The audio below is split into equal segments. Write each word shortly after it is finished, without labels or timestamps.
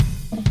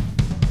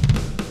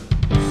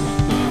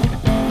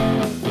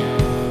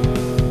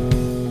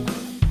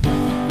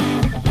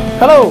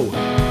Hello,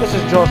 this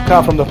is George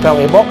Carr from the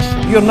Pelly Box.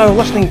 You're now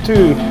listening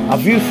to A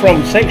View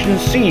from Section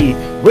C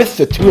with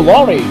the two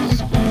lorries.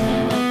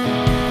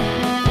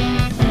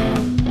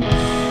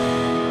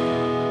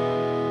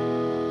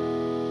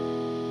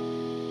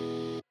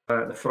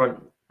 At the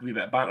front. Wee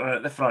bit of banter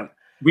at the front.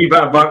 Wee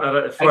bit of banter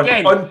at the front.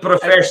 Again.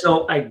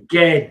 Unprofessional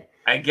again.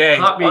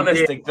 Happy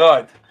honest day. To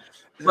God.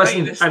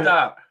 Listen, right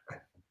start.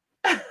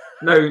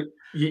 Now,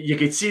 you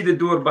could see the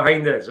door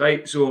behind us,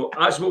 right? So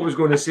that's what I was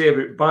going to say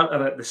about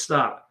banter at the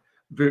start,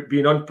 about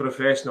being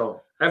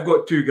unprofessional. I've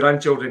got two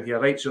grandchildren here,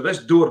 right? So this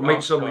door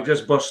might suddenly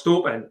just burst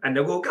open and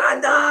they'll go,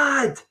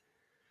 "Grandad!"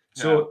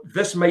 So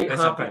this might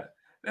happen.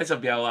 This will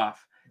be a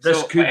laugh.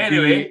 This could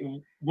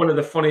be one of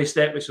the funniest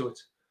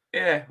episodes.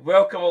 Yeah,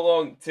 welcome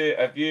along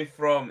to A View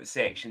from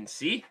Section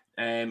C,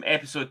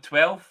 episode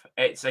 12.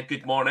 It's a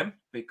good morning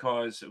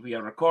because we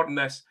are recording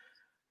this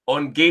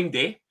on game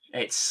day.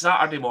 It's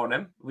Saturday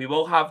morning. We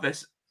will have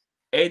this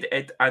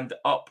edited and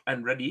up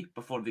and ready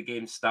before the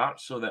game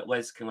starts so that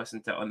Liz can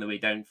listen to it on the way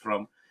down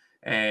from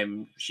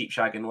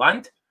Sheepshagging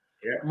Land.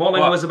 Yeah.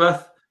 Morning,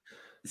 Elizabeth.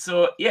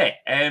 So, yeah,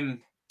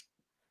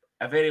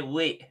 a very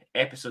late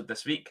episode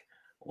this week.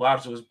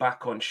 Larzo's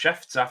back on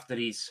shifts after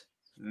his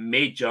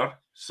major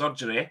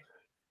surgery.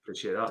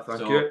 Appreciate that,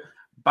 thank you.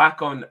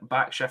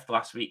 Back shift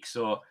last week,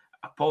 so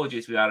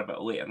apologies we are a bit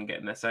late on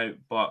getting this out,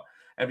 but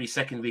every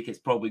second week it's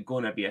probably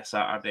going to be a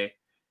Saturday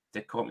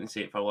to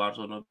compensate for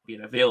Larzo not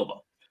being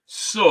available.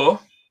 So,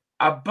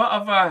 a bit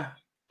of a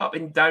up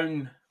and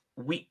down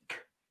week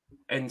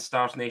in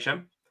Stars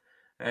Nation.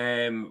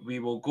 We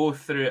will go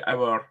through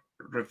our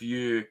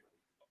review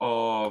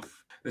of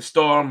the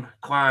Storm,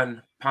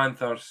 Clan,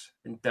 Panthers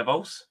and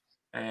Devils.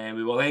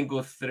 We will then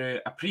go through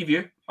a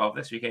preview of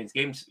this weekend's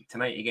games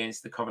tonight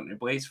against the Coventry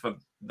Blaze for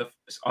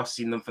us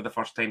seeing them for the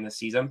first time this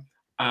season,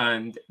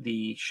 and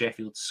the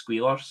Sheffield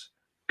Squealers.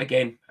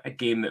 Again, a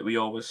game that we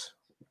always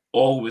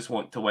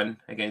want to win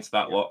against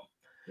that lot.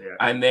 Yeah.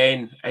 And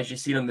then, as you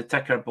see on the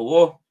ticker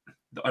below,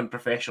 the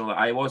unprofessional that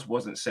I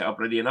wasn't set up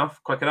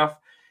quick enough.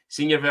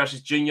 Senior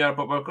versus junior,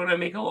 but we're going to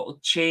make a little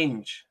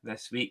change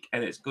this week,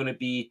 and it's going to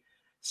be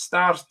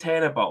Stars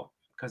Tenable,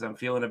 because I'm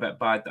feeling a bit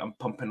bad that I'm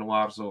pumping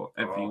Larzo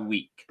every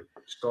week.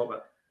 Stop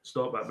it.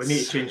 We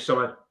need to change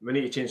something.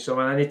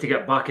 I need to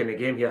get back in the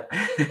game here.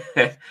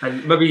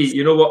 And maybe,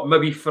 you know what,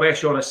 maybe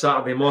fresh on a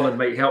Saturday morning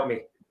might help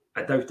me.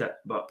 I doubt it,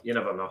 but you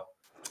never know.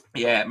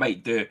 Yeah, it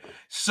might do.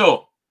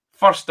 So,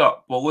 first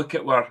up, we'll look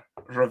at our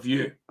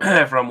review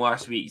from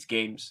last week's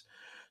games.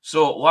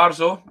 So,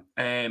 Larzo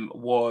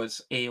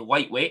was a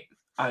lightweight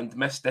and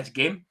missed this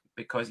game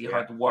because he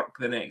had work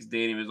the next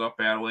day and he was up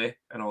early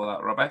and all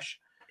that rubbish.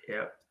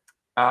 Yeah.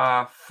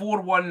 A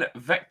 4-1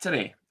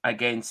 victory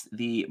against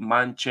the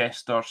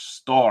Manchester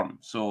Storm.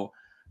 So,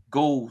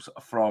 goals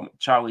from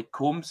Charlie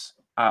Combs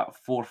at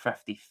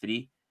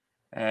 4:53.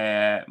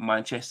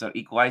 Manchester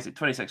equalised at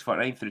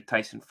 26:49 through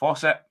Tyson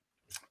Fawcett.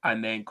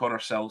 And then Connor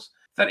Sills,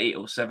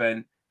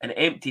 38:07. An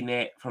empty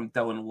net from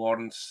Dylan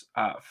Lawrence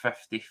at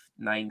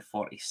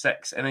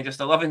 59:46. And then just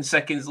 11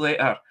 seconds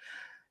later,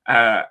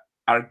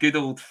 our good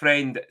old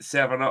friend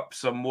serving up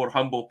some more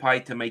humble pie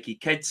to Mikey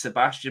Kidd,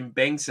 Sebastian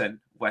Bengtsson,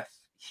 with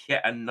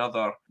yet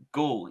another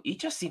goal. He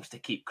just seems to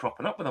keep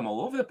cropping up with them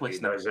all over the place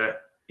now. He does,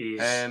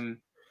 He's,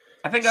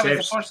 I think that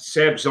was the first.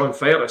 Seb's on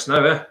fire us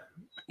now, eh?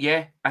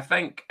 Yeah, I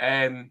think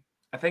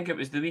it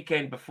was the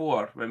weekend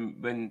before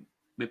when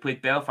we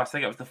played Belfast. I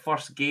think it was the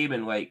first game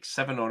in like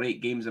 7 or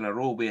 8 games in a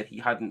row where he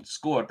hadn't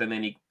scored, and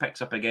then he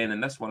picks up again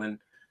in this one and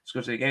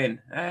scores again.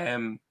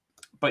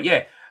 But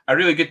yeah, a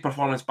really good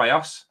performance by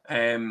us.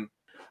 I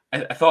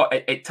thought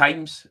at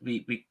times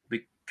we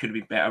could have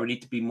been better. We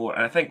need to be more,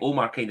 and I think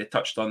Omar kind of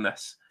touched on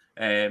this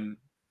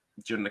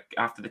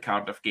after the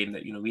Cardiff game,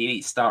 that we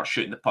need to start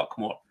shooting the puck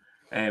more.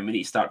 We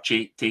need to start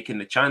taking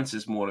the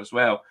chances more as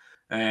well.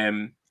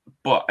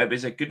 But it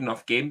was a good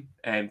enough game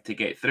to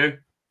get through.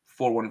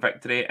 4-1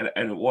 victory, and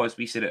it was.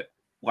 We said it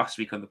last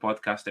week on the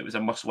podcast. It was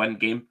a must-win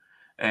game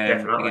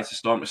against the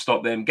Storm to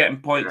stop them getting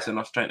points and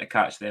us trying to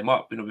catch them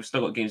up. We've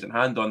still got games in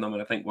hand on them,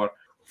 and I think we're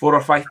 4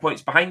 or 5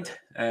 points behind.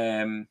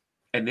 And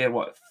they're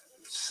what,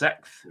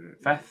 6th,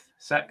 5th,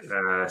 6th?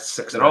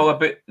 6th. They're all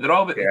about. They're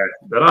all about. Yeah,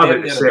 they're all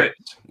about the same.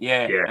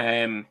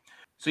 Yeah.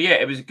 So yeah,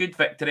 it was a good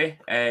victory.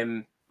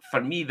 For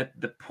me,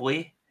 the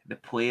play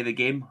of the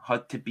game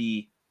had to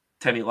be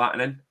Timmy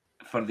Lattinen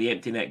for the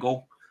empty net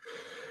goal.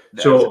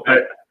 So,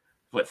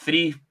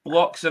 3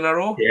 blocks in a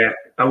row? Yeah,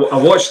 I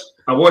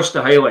watched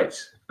the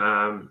highlights,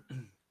 and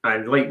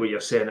like what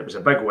you're saying, it was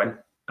a big win.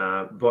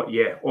 But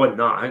yeah, on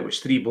that, I think it was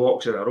 3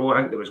 blocks in a row. I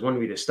think there was one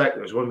with the stick,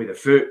 there was one with the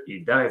foot. He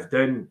dived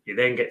down, he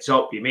then gets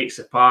up, he makes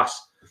the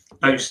pass.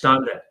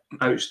 Outstanding.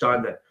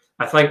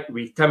 I think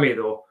with Timmy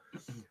though,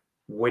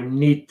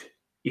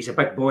 he's a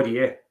big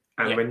body,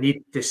 and we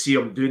need to see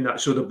him doing that.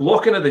 So the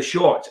blocking of the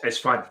shots is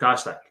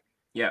fantastic.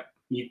 Yeah,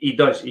 he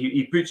does.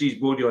 He puts his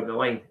body on the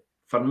line.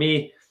 For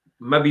me,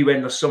 maybe when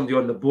there's somebody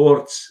on the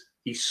boards,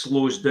 he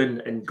slows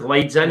down and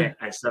glides in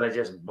instead of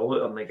just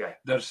bulleting the guy.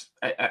 There's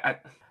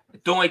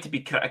don't like to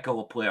be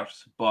critical of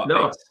players, but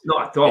No,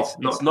 not at all.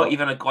 It's not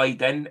even a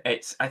glide in.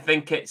 I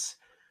think it's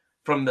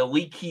from the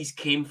league he's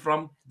came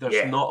from.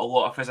 There's not a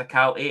lot of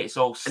physicality. It's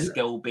all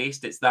skill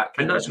based. It's that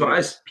kind of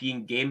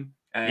European game.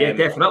 Yeah,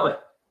 definitely.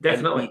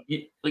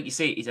 Like you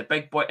say, he's a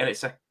big boy, and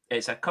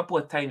it's a couple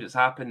of times it's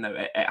happened now.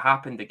 It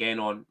happened again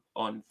on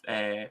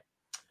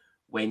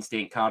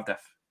Wednesday in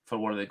Cardiff for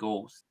one of the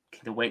goals.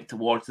 Kind of went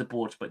towards the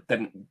boards, but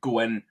didn't go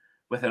in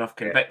with enough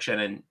conviction,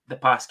 and the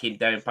pass came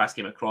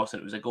across,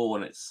 and it was a goal.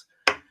 And it's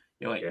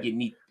you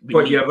need.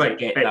 You're right.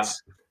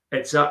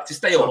 It's a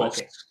style of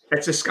hockey.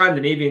 It's a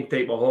Scandinavian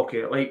type of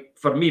hockey. Like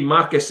for me,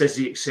 Marcus is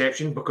the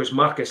exception because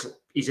Marcus,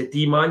 he's a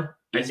D man,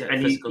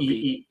 and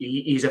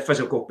he's a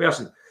physical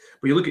person.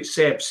 But you look at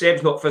Seb.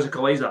 Seb's not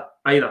physical either.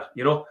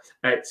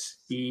 It's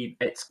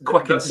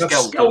quick and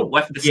skilled.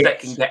 Lift the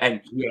stick and get in.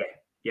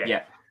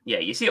 Yeah.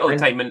 You see it all the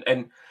time,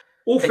 and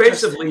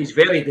offensively, he's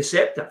very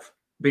deceptive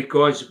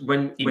because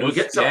when he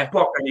gets that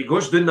puck and he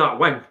goes down that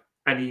wing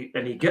and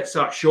he gets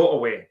that shot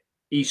away,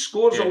 he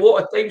scores a lot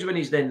of times when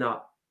he's done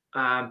that.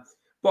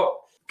 But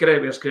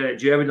credit where's credit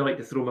due. I wouldn't like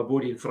to throw my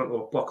body in front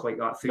of a puck like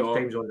that three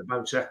times on the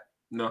bounce.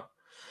 No,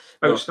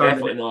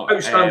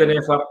 outstanding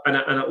effort and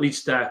at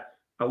least a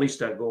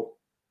goal.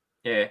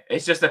 Yeah,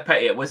 it's just a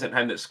pity it wasn't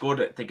him that scored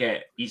it to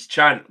get his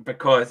chant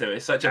because it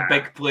was such a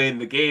big play in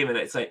the game, and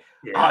it's like,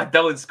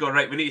 Dylan scored,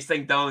 right? We need to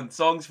sing Dylan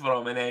songs for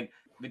him, and then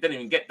we didn't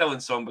even get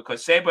Dylan's song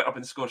because Seb went up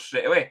and scored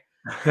straight away.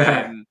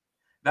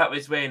 That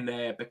was when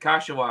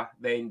Bakashawa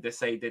then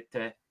decided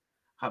to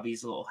have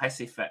his little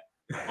hissy fit.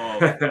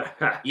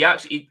 At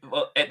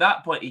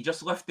that point he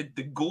just lifted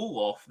the goal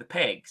off the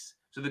pegs.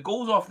 So the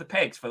goal's off the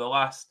pegs for the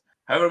last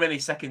however many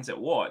seconds it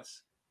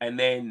was, and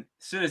then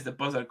as soon as the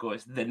buzzer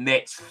goes, the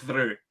net's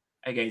through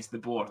against the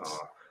boards.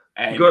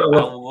 And you've got to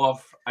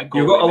love a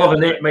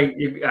net, mate.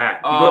 You've got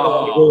to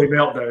love a goalie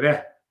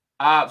meltdown,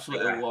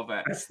 Absolutely love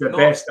it. It's the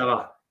best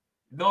ever.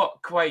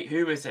 Not quite.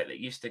 Who was it that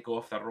used to go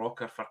off the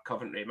rocker for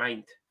Coventry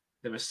Mind?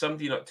 There was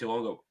somebody not too long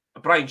ago.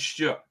 Brian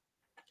Stewart.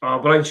 Oh,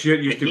 Brian Stewart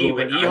used to go.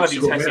 When he had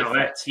his hissy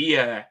fits,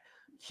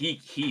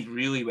 he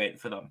really went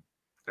for them.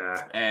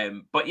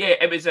 But yeah,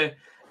 it was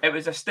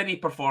a steady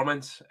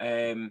performance.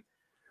 Listen,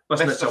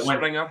 it's a win.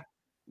 Springer,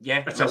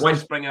 it's a win.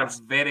 Springer,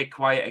 very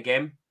quiet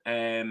again.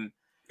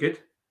 Good.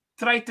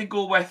 Tried to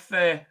go with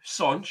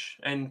Sonch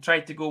and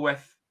tried to go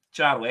with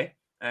Charlie.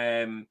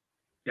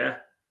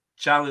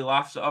 Charlie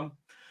laughs at him.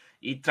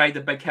 He tried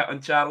a big hit on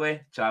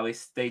Charlie. Charlie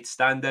stayed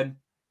standing.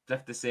 I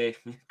have to say,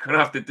 you're gonna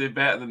have to do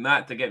better than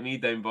that to get me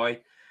down, boy.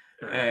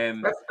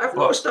 I've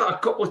noticed that a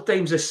couple of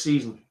times this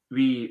season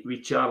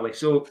with Charlie.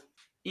 So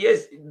he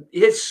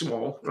is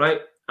small,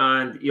 right?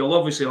 And he'll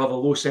obviously have a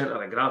low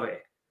centre of gravity.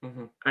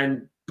 Mm-hmm.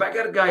 And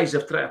bigger guys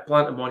have tried to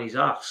plant him on his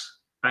arse.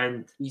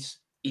 And he's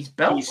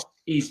built.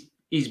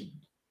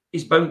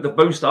 They've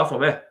bounced off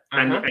him,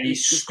 and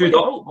he's stood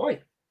up. Old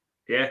boy.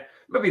 Yeah.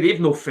 Maybe they've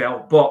no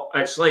fell, but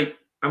it's like,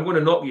 I'm going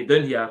to knock you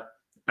down here.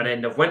 And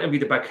then they've went and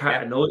with the big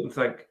hit and they look and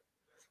think,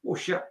 oh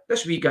shit,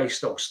 this wee guy's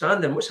still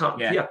standing. What's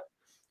happened here?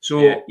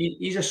 So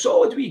he's a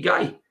solid wee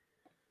guy.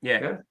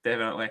 Yeah,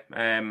 definitely.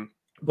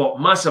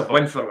 But massive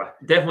win for him.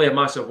 Definitely a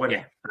massive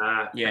win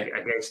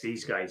against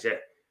these guys. And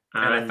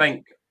I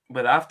think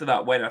after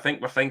that win, I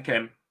think we're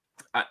thinking,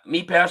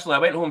 me personally, I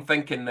went home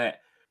thinking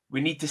that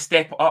we need to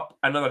step up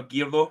another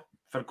gear though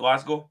for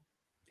Glasgow.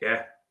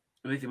 Yeah.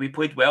 We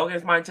played well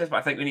against Manchester, but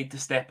I think we need to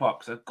step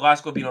up. So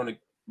Glasgow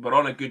we're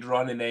on a good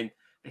run, and then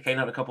they kind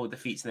of had a couple of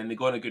defeats, and then they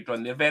go on a good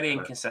run. They're very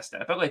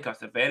inconsistent. A bit like us,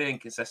 they're very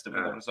inconsistent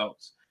with the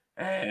results.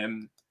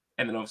 And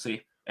then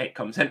obviously it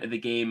comes into the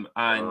game,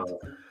 and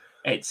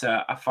it's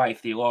a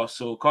 5-3 loss.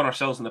 So Connor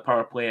Sills in the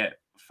power play at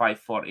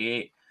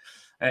 5:48.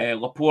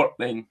 Laporte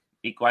then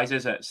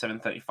equalises at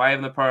 7:35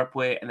 in the power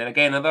play, and then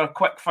again another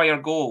quick fire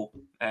goal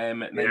at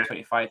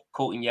 9:25.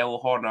 Colton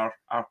Yellowhorn,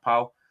 our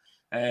pal.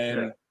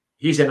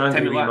 He's an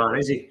angry man,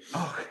 is he?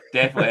 Oh,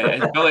 definitely.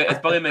 It's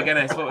Billy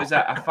McGuinness. What was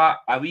that?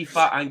 A wee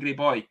fat angry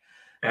boy.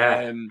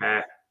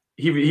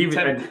 He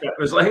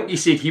was. I think he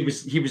said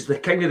he was the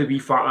king of the wee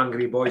fat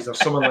angry boys or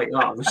something like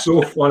that. It was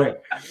so funny.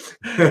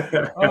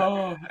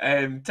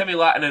 Timmy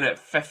Lattinen at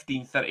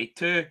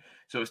 15:32.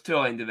 So it was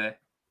 2-2 into the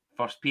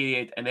first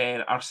period, and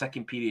then our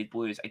second period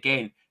Blues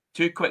again.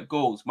 2 quick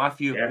goals.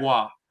 Matthew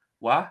Wah.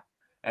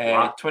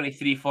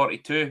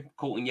 23:42.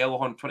 Colton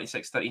Yellowhorn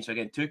 26:13. So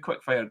again, 2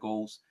 quick fire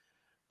goals.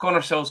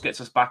 Connor Sills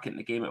gets us back into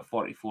the game at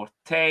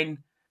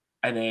 44:10,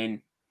 and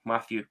then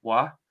Matthew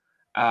Wah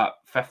at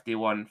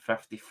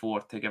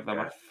 51:54 to give them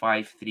a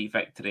 5-3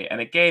 victory.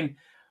 And again,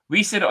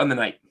 we said it on the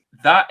night,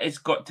 that has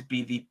got to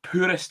be the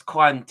poorest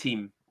clan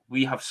team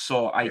we have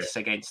saw ice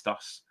against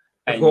us.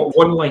 They've got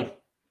one line.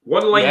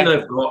 One line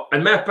they've got,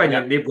 in my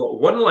opinion, they've got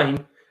one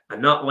line,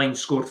 and that line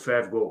scored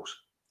 5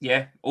 goals.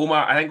 Yeah,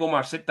 I think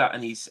Omar said that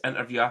in his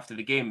interview after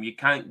the game. You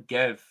can't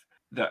give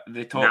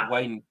the top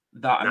line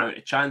that amount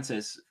of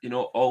chances.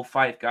 All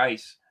 5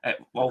 guys,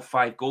 all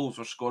 5 goals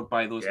were scored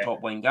by those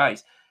top line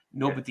guys.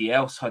 Nobody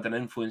else had an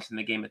influence in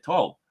the game at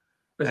all.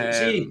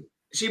 See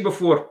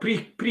before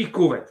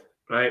pre-COVID,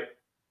 right?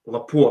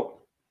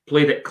 Laporte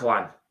played at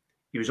Clan.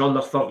 He was on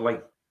the third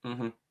line.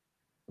 Mm-hmm.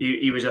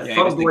 He was a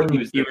third line. He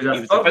was a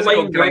third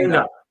physical line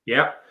grinder.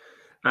 Yeah.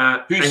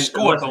 Who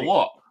scored a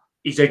lot.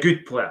 He's a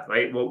good player,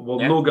 right? We'll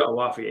no get a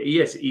laugh at it. He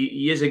is.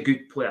 He is a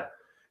good player,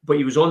 but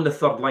he was on the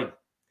third line.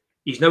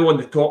 He's now on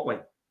the top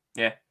line.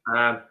 Yeah.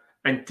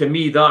 And to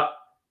me, that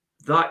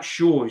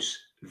shows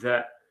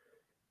that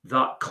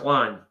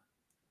clan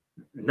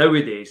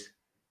nowadays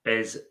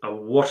is a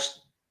worse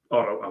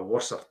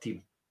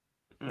team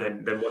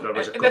than what there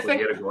was a couple of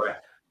years ago.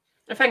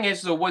 The thing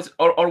is, though, was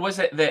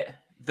it that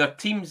the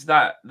teams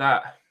that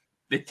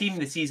the team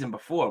the season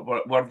before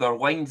were their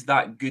lines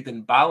that good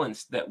and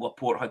balanced that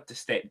Laporte had to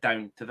step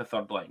down to the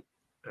third line?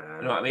 You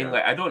know what I mean?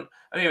 Like I don't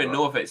even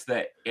know if it's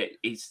that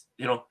he's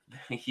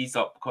he's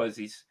up because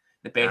he's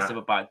the best of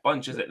a bad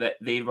bunch. Is it that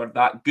they were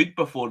that good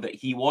before that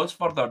he was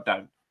further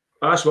down?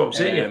 That's what I'm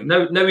saying.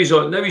 Now he's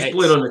playing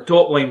on the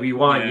top line with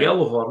one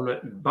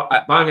Yellowhorn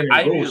banging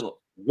in goals.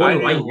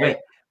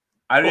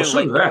 I really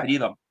like the three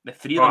of them. The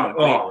three of them are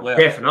great players.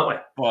 Definitely.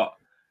 But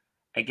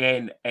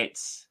again,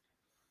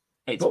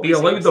 but we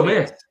allowed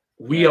them,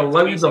 We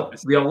allowed them.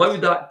 We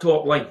allowed that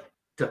top line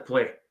to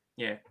play.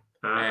 Yeah.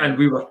 And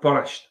we were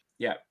punished.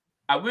 Yeah.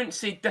 I wouldn't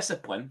say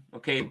discipline,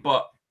 okay,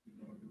 but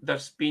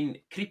there's been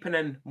creeping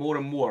in more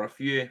and more a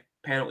few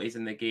penalties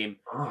in the game.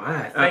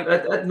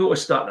 I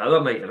noticed that the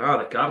other night in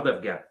the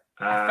Cardiff game.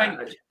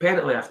 It's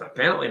penalty after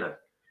penalty now.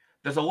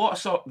 There is a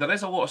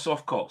lot of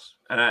soft calls,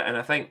 and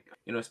I think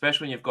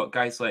especially when you've got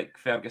guys like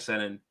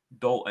Ferguson and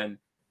Dalton,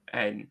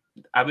 and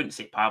I wouldn't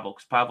say Pavel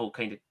because Pavel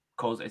kind of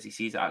calls it as he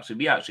sees it. Actually,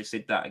 we actually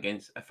said that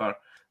for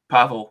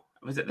Pavel.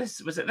 Was it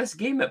this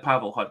game that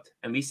Pavel had,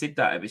 and we said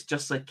that it was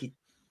just like he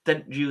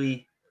didn't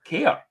really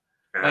care.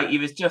 Like he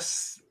was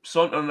just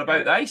sauntering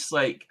about the ice,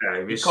 like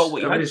he called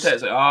what he had to. It's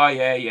like, oh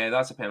yeah,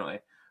 that's a penalty.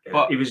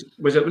 But he was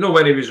it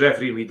when he was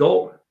refereeing with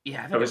Dalton?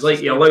 Yeah, it was like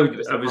he allowed.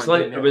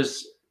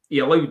 He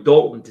allowed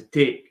Dalton to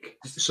take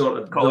sort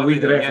of the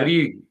lead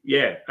referee.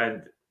 Yeah,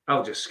 and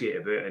I'll just skate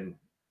about and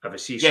have a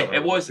see. Yeah,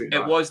 it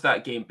was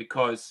that game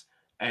because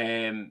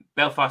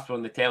Belfast were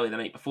on the telly the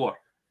night before,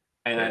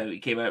 and he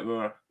came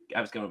out.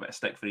 I was giving him a bit of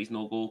stick for his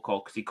no goal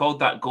call because he called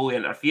that goalie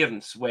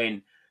interference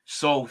when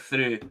Saul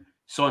threw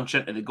Sonch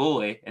into the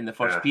goalie in the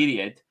first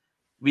period.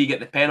 We get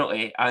the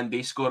penalty and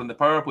they score on the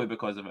power play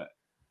because of it.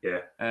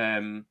 Yeah.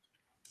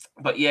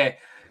 But yeah,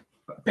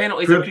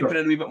 penalties are creeping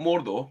in a wee bit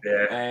more though.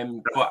 Yeah.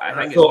 But I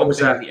think it's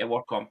something we need to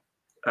work on.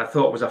 I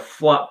thought it was a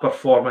flat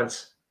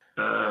performance.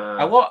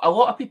 A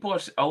lot of people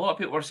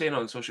were saying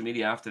on social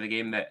media after the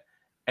game that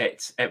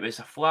it was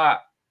a flat,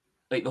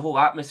 like the whole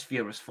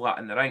atmosphere was flat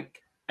in the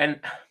rink,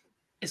 and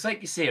it's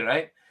like you say,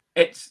 right?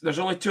 There's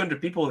only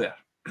 200 people there.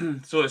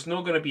 So it's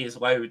not going to be as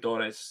loud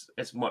or as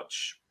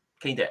much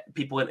kind of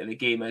people into the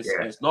game as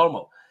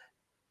normal.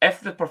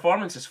 If the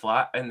performance is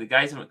flat and the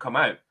guys haven't come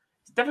out,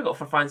 it's difficult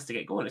for fans to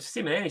get going. It's the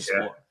same in any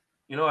sport.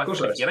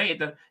 If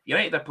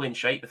United are playing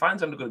shite, the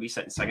fans aren't going to be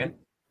sitting singing.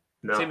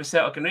 No. Same with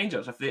Celtic and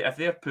Rangers. If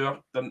they're poor,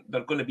 then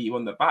they're going to be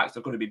on their backs.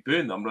 They're going to be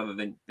booing them rather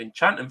than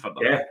chanting for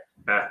them.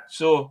 Yeah.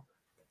 So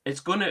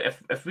it's going to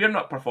if we're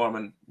not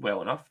performing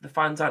well enough, the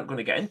fans aren't going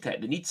to get into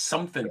it. They need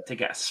something to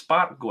get a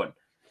spark going.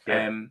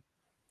 Yeah.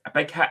 A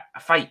big hit, a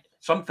fight,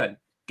 something.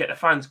 Get the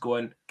fans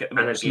going. Get them.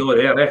 And it's not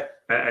there.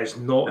 It is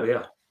not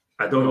there.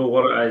 I don't know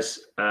what it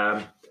is.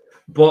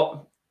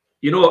 But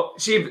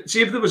see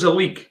if there was a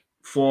league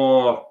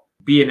for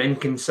being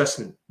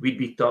inconsistent, we'd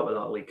be top of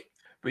that league.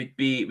 We'd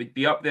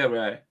be up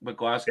there with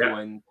Glasgow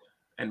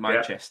and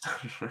Manchester.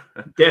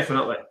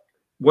 Definitely.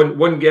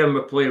 One game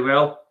we play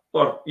well,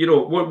 or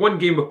one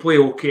game we play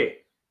okay,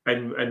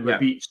 and we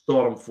beat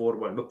Storm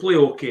 4-1. We play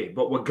okay,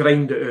 but we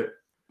grind it out.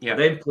 Yeah.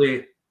 Then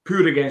play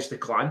poor against the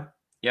Clan.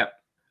 Yep.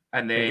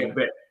 And then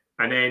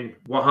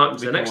what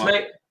happens the next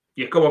night?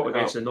 You come up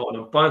against the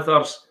Nottingham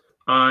Panthers,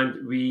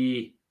 and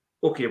we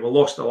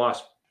lost the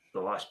last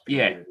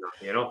period,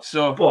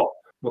 So, but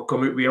we'll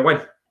come out with a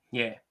win.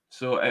 Yeah.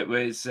 So it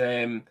was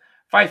 5-4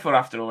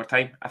 after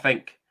overtime. I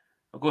think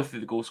I'll go through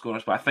the goal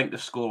scorers, but I think the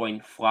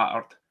scoreline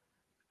flattered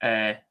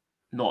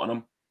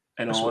Nottingham.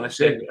 In all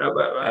honesty,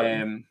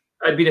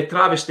 it'd been a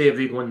travesty if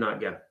they'd won that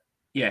game.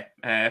 Yeah.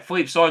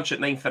 Philippe Sonch at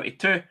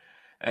 9:32,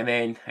 and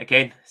then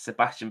again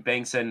Sebastian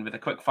Bengtsson with a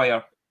quick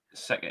fire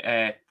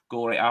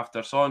goal right after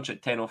Sonch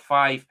at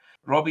 10:05.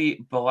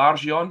 Robbie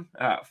Belargion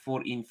at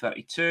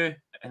 14:32,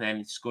 and then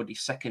he scored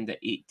his second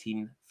at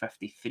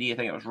 18:53. I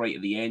think it was right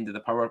at the end of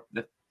the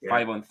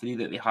 5-on-3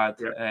 that they had.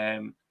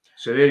 Yeah.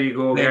 So there you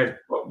go again.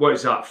 What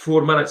is that?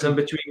 4 minutes in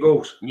between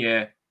goals.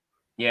 Yeah.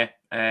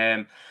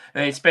 And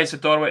then Spencer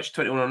Dorwich,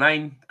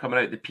 21:09, coming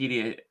out the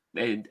period,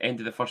 end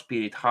of the first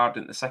period, hard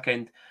in the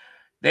second.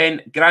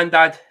 Then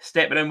Grandad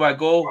stepping in with a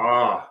goal.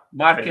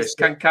 Marcus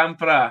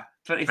Cancampra,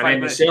 25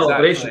 minutes.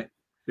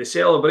 The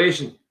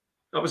celebration.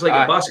 That was like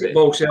a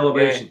basketball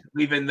celebration.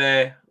 Leaving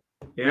it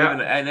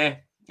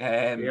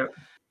in.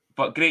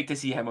 But great to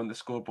see him on the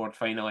scoreboard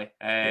finally.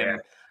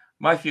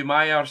 Matthew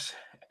Myers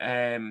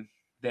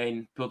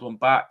then pulled one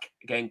back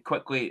again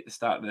quickly at the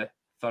start of the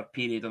third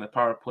period on the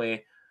power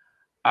play.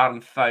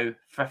 Aaron Thau,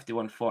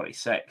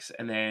 51-46,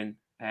 and then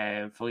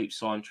Philippe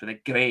Sonch with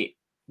a great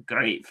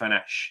great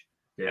finish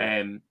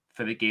Yeah.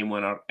 for the game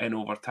winner in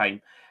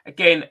overtime.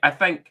 Again, I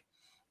think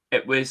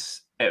it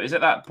was at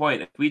that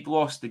point, if we'd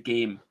lost the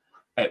game,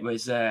 it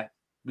was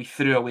we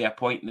threw away a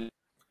point.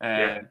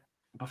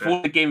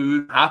 Before the game, we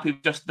were happy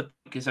with just the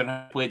because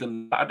I played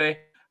on Saturday,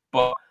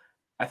 but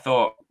I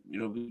thought,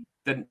 we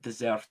didn't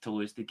deserve to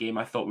lose the game.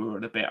 I thought we were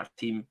the better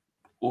team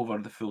over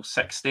the full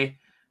 60.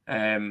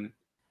 I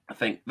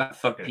think that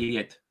third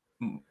period,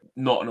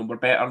 Nottingham were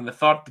better in the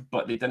third,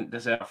 but they didn't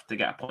deserve to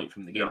get a point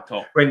from the game at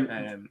all.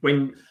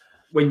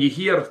 When you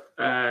hear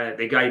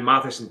the guy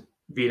Matheson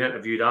being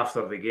interviewed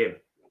after the game,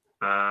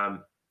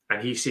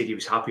 and he said he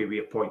was happy with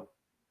a point,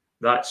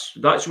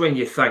 that's when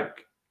you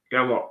think,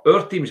 what,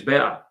 our team's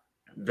better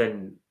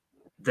than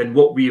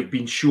what we have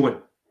been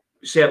shown,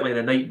 certainly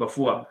the night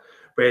before.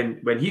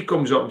 When he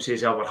comes up and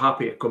says, we're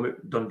happy to come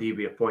out Dundee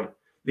with a point.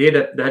 They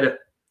had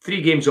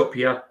 3 games up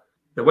here.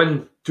 They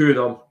win 2 of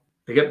them.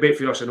 They get beat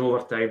for us in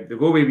overtime. They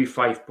go away with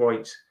 5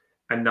 points,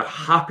 and they're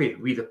happy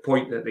with the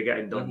point that they get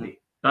in Dundee.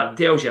 That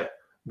tells you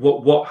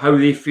how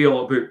they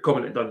feel about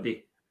coming to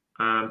Dundee.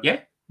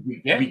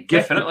 We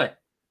definitely.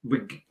 We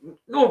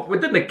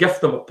didn't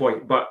gift them a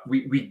point, but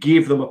we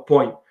gave them a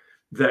point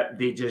that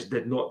they just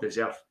did not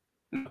deserve.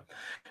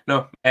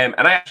 No, and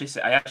I actually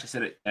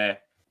said it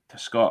to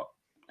Scott,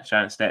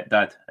 Shannon's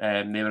stepdad.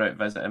 They were out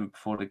visiting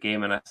before the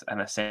game, and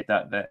I said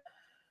that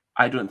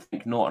I don't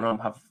think Nottingham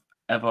have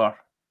ever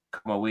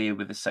come away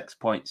with the 6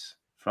 points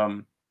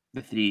from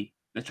the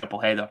triple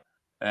header.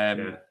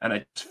 And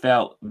I just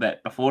felt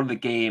that before the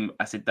game,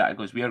 I said that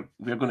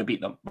we're going to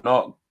beat them.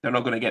 They're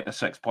not going to get the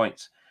 6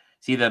 points.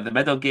 It's either the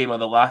middle game or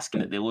the last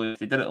game that they lose.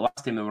 They did it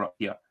last time they were up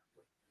here.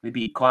 They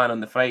beat Clan on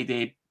the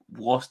Friday,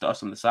 lost to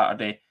us on the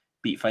Saturday,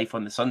 beat Fife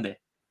on the Sunday.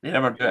 They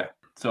never do it.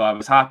 So I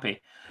was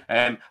happy.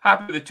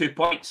 Happy with the 2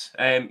 points.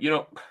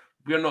 We're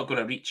not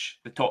going to reach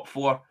the top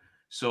 4.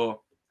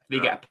 So they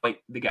get a point.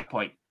 They get a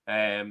point.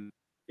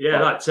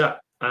 That's it.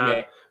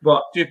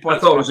 But 2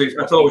 points. I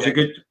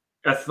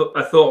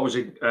thought it was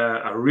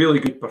a really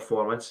good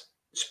performance,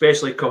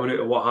 especially coming out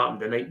of what happened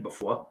the night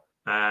before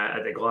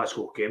at the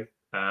Glasgow game.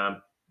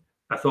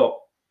 I thought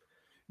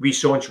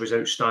Sonch was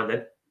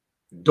outstanding.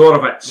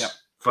 Dorovic,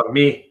 for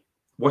me,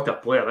 what a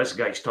player this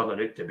guy's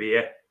turning out to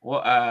be.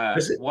 What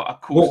a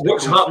cool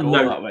what's happened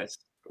now? That was.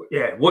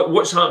 Yeah,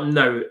 what's happened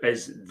now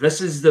is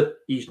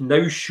he's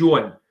now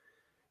showing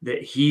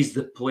that he's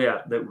the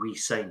player that we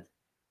signed.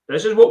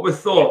 This is what we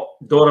thought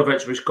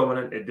Dorovic was coming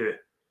in to do.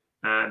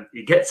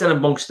 He gets in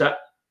amongst it,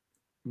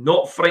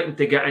 not frightened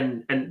to get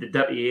into the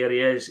dirty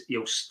areas.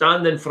 He'll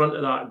stand in front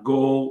of that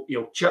goal.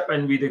 He'll chip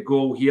in with the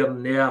goal here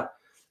and there.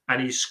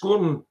 And he's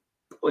scoring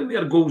probably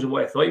more goals than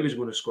what I thought he was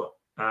going to score.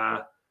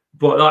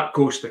 But that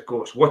coast to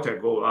coast, what a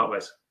goal that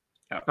was.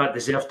 Yep. That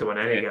deserved to win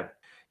any game.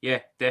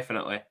 Yeah,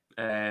 definitely.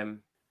 And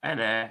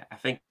I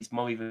think his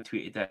mum even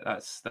tweeted it.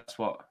 That's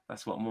what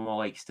Mama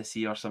likes to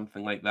see, or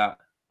something like that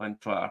on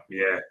Twitter.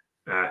 Yeah.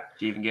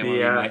 She even gave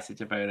me a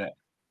message about it.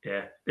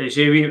 Yeah.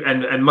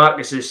 And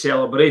Marcus's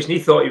celebration, he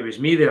thought he was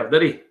me there,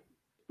 did he?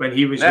 When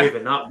he was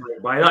waving that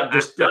by.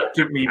 That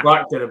took me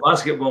back to the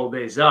basketball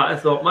days. I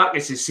thought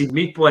Marcus has seen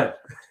me play.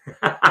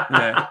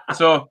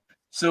 So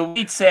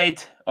we'd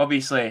said,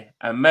 obviously,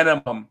 a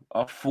minimum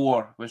of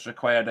 4 was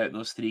required out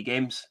those 3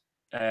 games.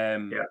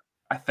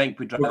 I think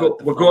we got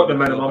the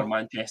minimum over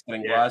Manchester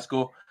and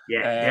Glasgow.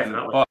 Yeah,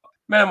 definitely. But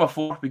minimum of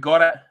 4, we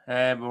got it.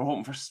 We were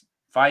hoping for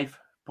 5,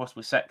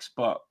 possibly 6,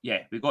 but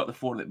we got the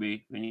 4 that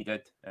we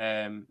needed.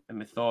 And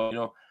we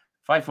thought,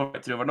 5-4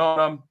 victory over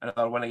Nottingham,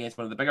 another win against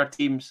one of the bigger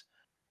teams.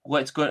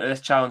 Let's go into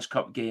this Challenge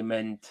Cup game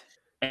and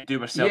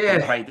do ourselves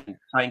pride and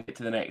try and get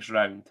to the next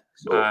round.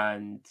 So,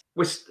 and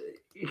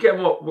you get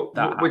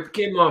what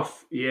came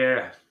off?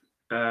 I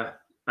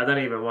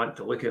didn't even want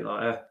to look at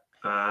that.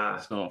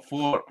 So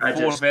four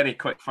very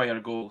quick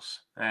fire goals.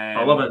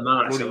 11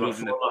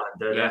 minutes.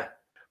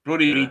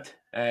 Brodie Reid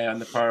on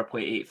the power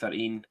play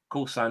 8:13.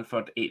 Cole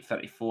Sanford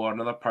 8:34.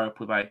 Another power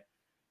play by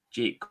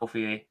Jake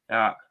Coffey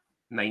at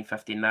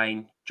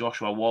 9:59.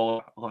 Joshua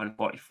Waller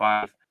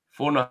 11:45.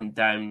 4-0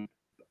 down.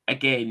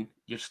 Again,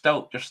 you're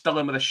still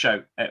in with a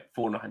shout at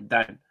 4-0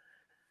 down.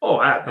 Oh,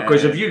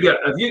 because if you get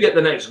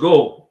the next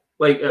goal,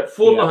 like at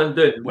 4-0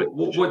 down,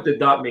 what did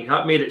that make?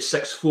 That made it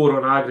 6-4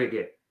 on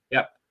aggregate.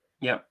 Yep.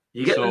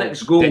 You get the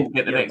next goal.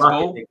 Get the next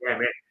goal.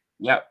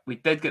 Yep, we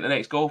did get the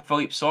next goal.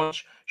 Philippe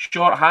Sonch,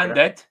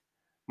 short-handed,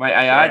 might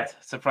I add,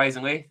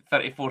 surprisingly,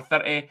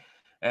 34-30.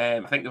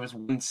 I think there was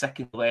 1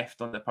 second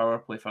left on the power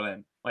play for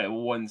them, like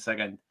 1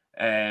 second.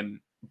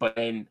 But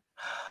then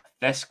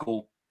this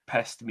goal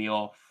pissed me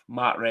off.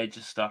 Matt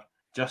Register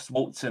just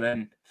waltzing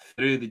in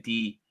through the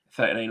D,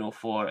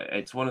 39-04.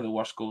 It's one of the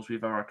worst goals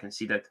we've ever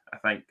conceded, I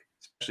think,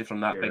 especially from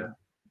that big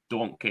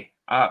donkey.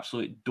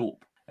 Absolute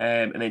dope.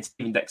 And then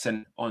Stephen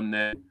Dixon on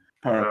the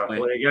power play.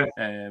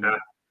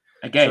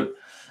 Again.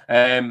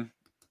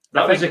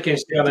 That was a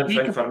concerning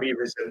thing for me,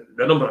 was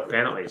the number of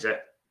penalties.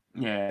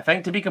 Yeah, I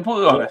think, to be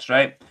completely honest,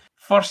 right,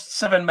 first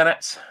 7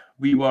 minutes,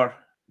 we were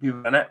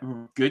in it, we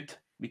were good.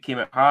 We came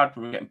out hard,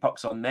 we were getting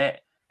pucks on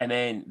net, and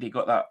then they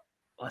got that.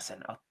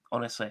 Listen,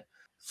 honestly,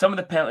 some of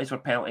the penalties were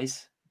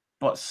penalties,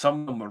 but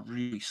some of them were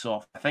really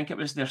soft. I think it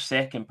was their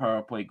second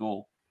power play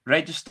goal.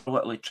 Register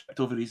literally tripped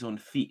over his own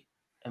feet,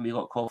 and we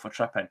got called for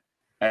tripping.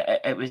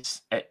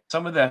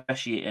 Some of the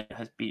officiating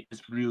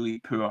was really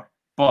poor,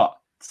 but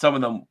some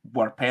of them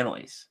were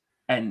penalties,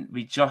 and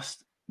we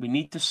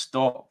need to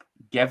stop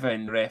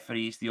giving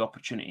referees the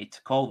opportunity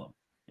to call them.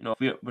 You know,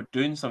 if we're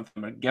doing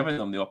something, we're giving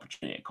them the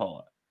opportunity to call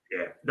it.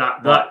 Yeah,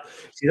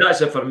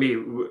 that's it for me.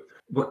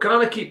 We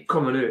can't keep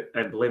coming out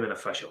and blaming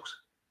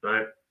officials,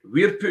 right?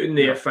 We're putting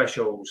the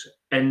officials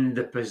in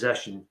the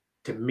position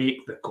to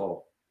make the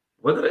call,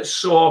 whether it's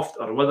soft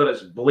or whether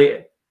it's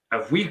blatant.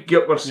 If we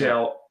get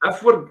ourselves,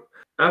 if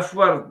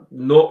we're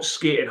not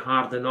skating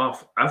hard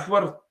enough, if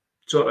we're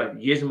sort of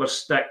using our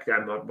stick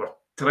and we're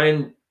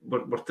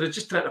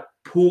just trying to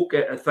poke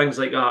at things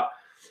like that,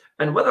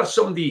 and whether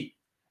somebody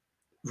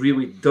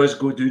really does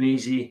go down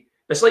easy,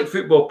 it's like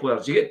football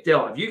players. You get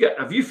dealt.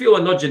 If you feel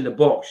a nudge in the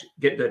box,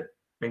 get down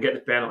and get the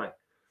penalty.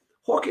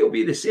 Hockey will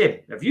be the same.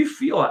 If you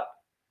feel it,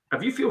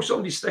 if you feel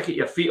somebody stick at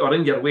your feet or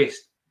in your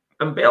waist,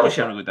 embellish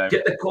it.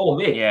 Get the call,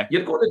 mate. Yeah.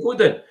 You're going to go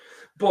down.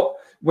 But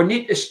we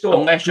need to stop.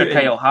 Unless you're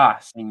Kyle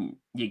Haas and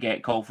you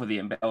get called for the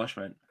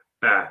embellishment.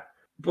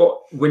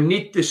 But we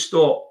need to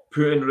stop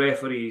putting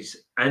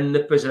referees in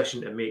the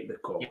position to make the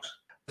calls.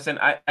 Listen,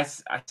 I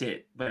say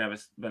it when I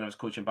was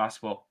coaching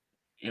basketball.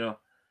 You know,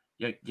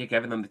 you're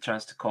giving them the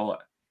chance to call it.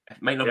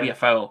 It might not be a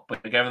foul, but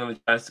you're giving them the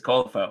chance to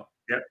call the foul.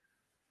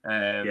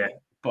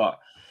 But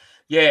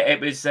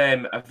it was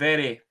a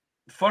very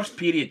first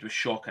period was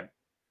shocking.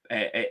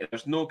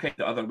 There's no kind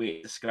of other way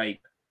to describe.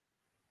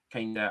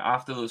 Kind of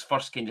after those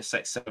first kind of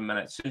 6-7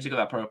 minutes, as soon as you got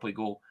that power play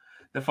goal,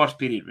 the first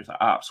period was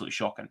absolutely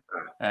shocking.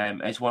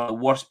 It's one of the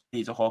worst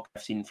periods of hockey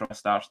I've seen from a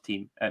Stars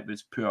team. It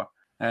was poor.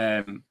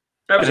 That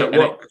was at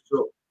work.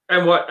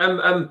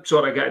 I'm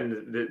sort of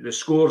getting the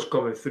scores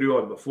coming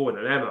through on my phone,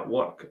 and I'm at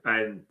work,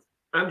 and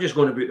I'm just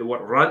going about the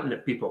work ranting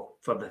at people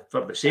for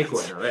the sake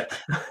of it.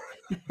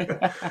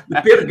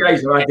 The pair of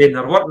guys are doing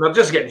their work, and they're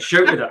just getting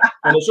shouted at,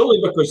 and it's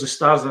only because the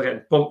Stars are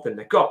getting pumped in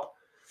the cup.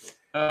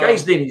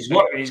 Guy's doing his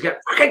work, and he's got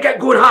fucking get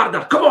going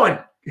harder. Come on.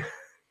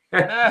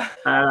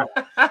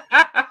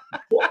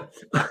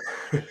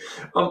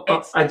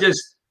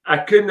 I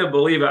couldn't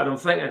believe it, and I'm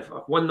thinking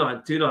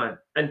 1-0, 2-0,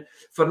 and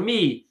for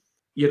me,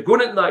 you're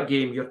going into that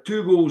game, you're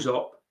 2 goals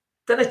up,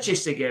 didn't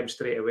chase the game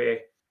straight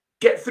away,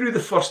 get through the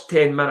first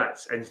 10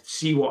 minutes and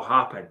see what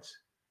happens.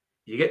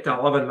 You get to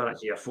 11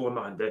 minutes, you're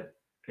 4-0 down,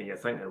 and you're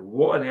thinking,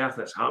 what on earth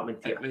is happening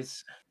to you?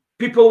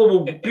 People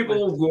will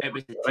go,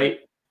 right?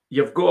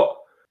 You've got,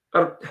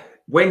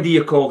 when do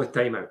you call the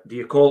timeout? Do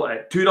you call it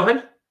at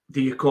 2-0?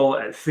 Do you call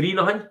it at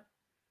 3-0?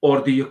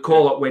 Or do you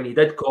call it when he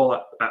did call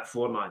it at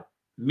 4-0?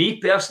 Me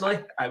personally,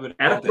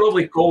 I'd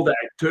probably called it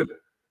at 2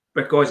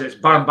 because it's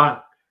bam bang.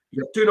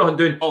 You're 2-0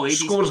 down.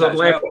 Scores are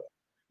level. Well.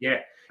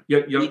 Yeah,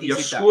 your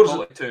scores.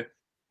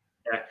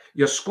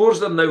 Your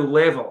scores are now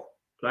level,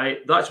 right?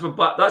 That's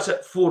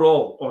at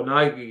 4-all on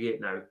aggregate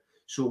now.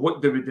 So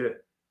what do we do?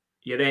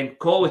 You then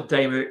call the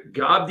timeout.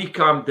 Get Abdi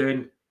calm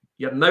down.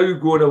 You're now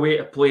going away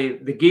to play.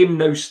 The game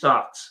now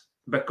starts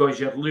because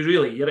you're at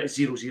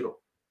 0-0.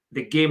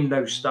 The game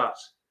now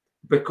starts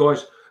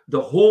because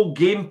the whole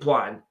game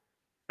plan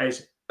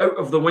is out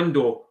of the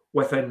window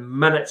within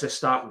minutes of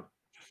starting.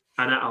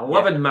 And at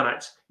 11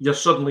 minutes, you're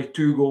suddenly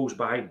 2 goals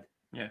behind.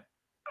 Yeah.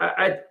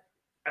 I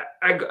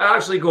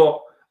actually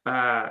got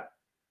a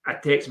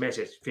text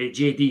message for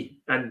JD,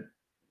 and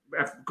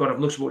I've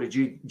not spoken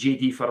to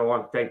JD for a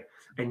long time.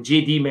 And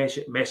JD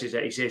messaged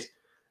it. He says,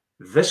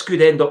 this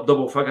could end up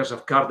double figures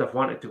if Cardiff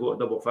wanted to go to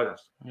double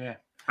figures. Yeah.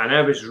 And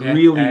I was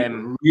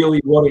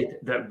really worried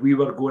that we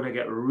were going to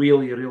get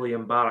really, really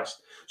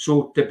embarrassed.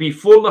 So to be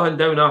 4-0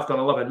 down after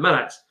 11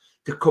 minutes,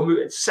 to come out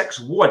at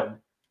 6-1,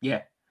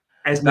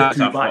 is not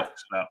too bad.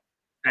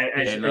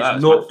 It's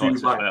not too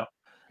bad. Well.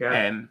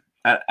 Yeah.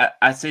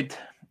 I said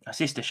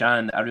to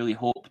Shannon that I really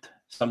hoped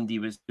somebody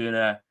was doing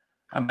a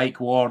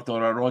Mike Ward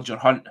or a Roger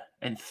Hunt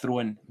and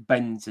throwing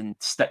bins and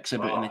sticks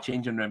about in the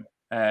changing room.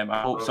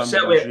 I hope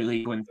somebody was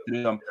really going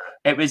through them.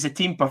 It was a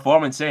team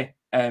performance,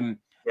 There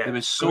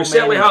was so many.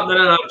 Certainly happening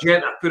in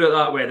Argentina, put it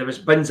that way. There was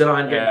bins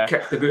around getting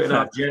kicked about in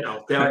Argentina,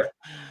 I'll tell you.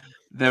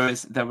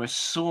 There was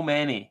so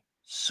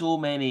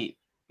many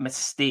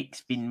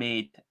mistakes being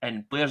made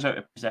and players out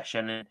of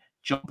position and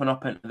jumping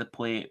up into the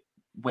plate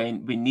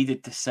when we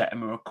needed to sit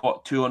and we were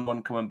caught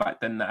 2-on-1 coming back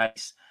down the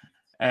ice.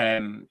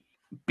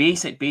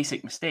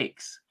 Basic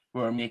mistakes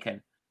we were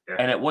making. Yeah.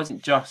 And it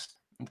wasn't just,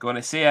 I'm going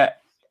to say it,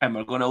 and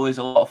we're going to lose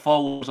a lot of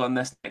followers on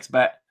this next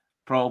bit,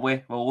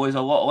 probably. We'll lose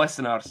a lot of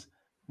listeners.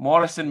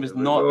 Morrison was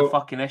not the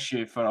fucking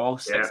issue for all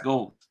 6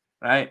 goals,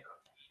 right?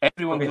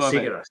 Everyone's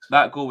going about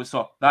that goal was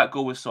soft, that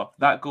goal was soft,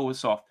 that goal was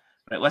soft.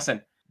 Right,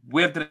 listen,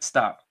 where did it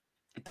start?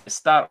 It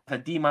started with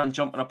a D-man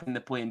jumping up in the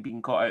play and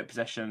being caught out of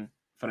position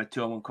for a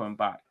 2-on-1 coming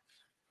back.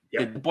 Yep.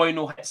 Did the boy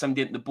no hit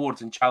somebody into the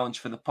boards and challenge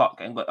for the puck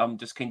and let them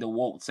just kind of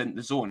waltz into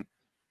the zone?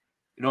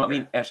 You know what I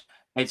mean?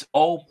 It's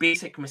all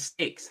basic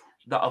mistakes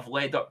that have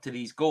led up to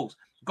these goals.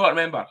 You've got to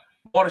remember,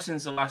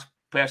 Morrison's the last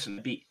person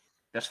to beat.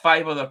 There's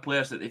 5 other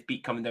players that they've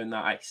beat coming down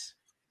that ice.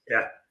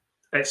 Yeah,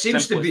 it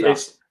seems Simple to be.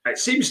 as It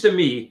seems to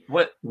me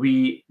What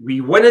we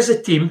win as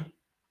a team,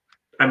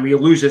 and we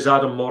lose as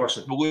Adam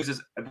Morrison.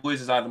 loses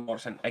Adam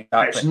Morrison.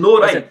 Exactly. It's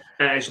not Listen,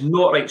 right. It is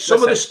not right.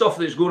 Some of the stuff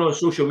that's going on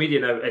social media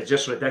now is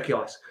just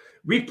ridiculous.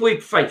 We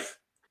played Fife.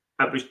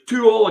 It was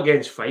 2-2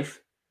 against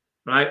Fife,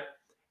 right?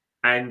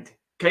 And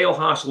Kyle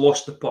Haas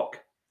lost the puck,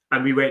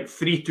 and we went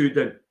 3-2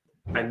 down,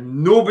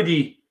 and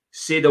nobody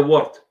said a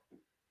word.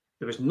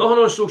 There was nothing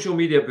on social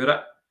media about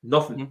it.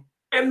 Nothing. Mm-hmm.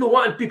 I'm not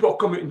wanting people to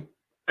come out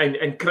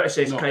and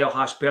criticise Kyle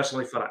Haas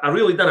personally for it. I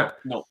really didn't.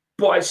 No.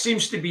 But it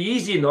seems to be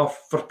easy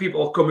enough for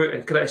people to come out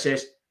and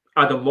criticise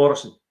Adam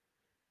Morrison.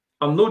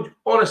 I'm not,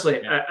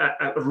 honestly,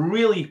 it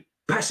really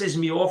pisses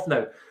me off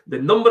now. The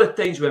number of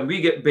times when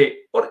we get beat,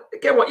 or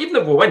get what, even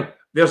if we win,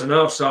 there's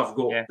another South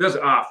goal. Yeah. There's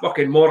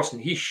fucking Morrison,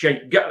 he's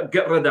shite.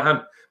 Get rid of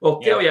him. I'll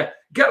tell you,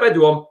 get rid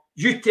of him.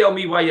 You tell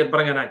me why you're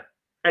bringing in.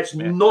 It's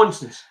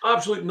nonsense,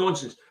 absolute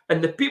nonsense.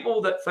 And the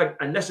people that think,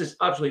 and this is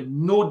absolutely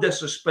no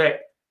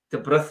disrespect to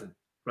Britton,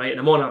 right? And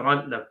I'm on a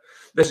rant now.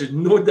 This is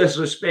no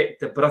disrespect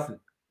to Britton.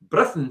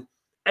 Britton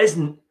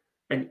isn't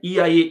an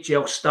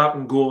EIHL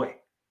starting goalie.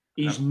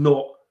 He's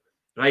not,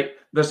 right?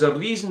 There's a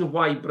reason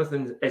why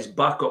Britton is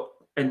back up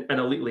in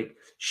Elite League.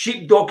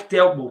 Sheepdog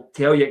will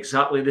tell you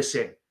exactly the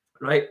same,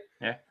 right?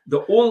 Yeah.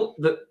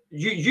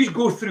 You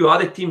go through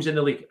other teams in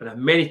the league,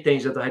 and many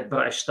times that I had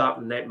British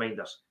starting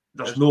netminders.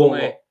 There's no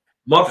only,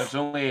 Murph. There's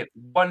only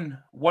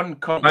one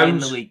currently in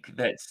the league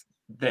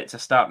that's a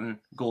starting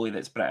goalie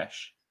that's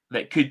British.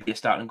 That could be a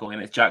starting goalie,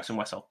 and it's Jackson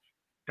Whistle.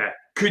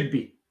 Could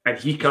be, and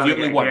he can't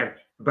get one again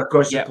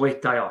because they play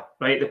Tyler,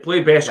 right? They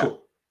play Besco,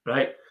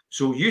 right?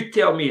 So you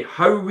tell me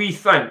how we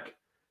think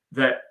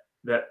that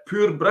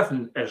poor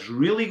Britton is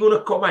really going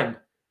to come in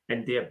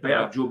and do a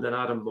better job than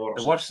Adam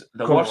Morrison.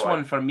 The worst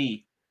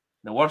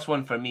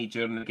one for me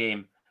during the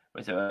game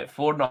was at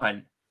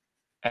 4-0.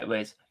 It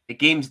was the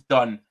game's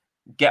done.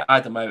 Get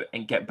Adam out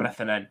and get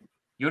Britton in.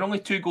 You were only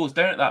 2 goals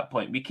down at that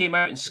point. We came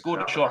out and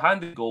scored a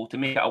short-handed goal to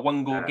make it a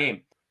 1-goal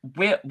game.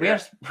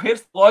 Where's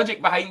the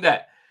logic behind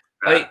it?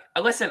 Like,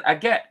 listen, I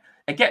get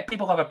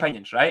people have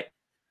opinions, right?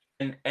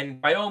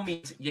 And by all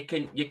means, you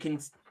can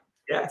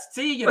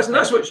say your listen,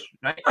 opinions,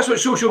 that's what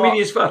social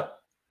media is for.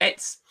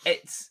 It's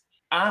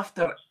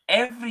after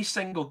every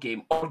single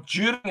game or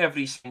during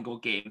every single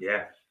game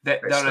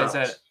that there is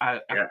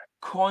a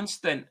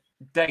constant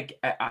dig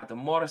at Adam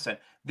Morrison.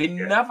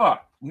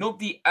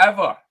 Nobody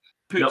ever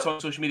puts on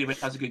social media when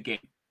he has a good game.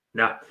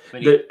 Nah.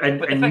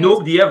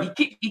 Nobody ever.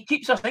 He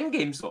keeps us in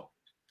games though.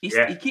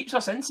 He keeps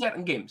us in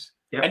certain games.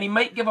 Yeah. And he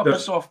might give up a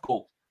soft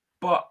goal,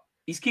 but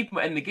he's keeping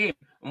it in the game.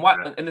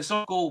 And the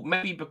soft goal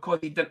maybe because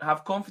he didn't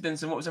have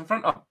confidence in what was in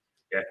front of him.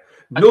 Yeah.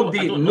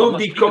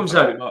 Nobody comes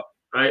out,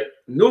 right?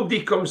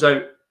 Nobody comes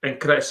out and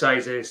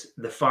criticises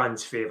the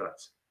fans'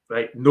 favourites,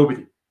 right?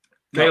 Nobody.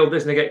 Kyle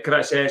doesn't get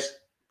criticised.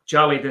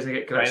 Charlie doesn't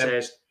get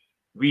criticised.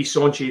 Wee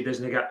Sonchi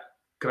doesn't get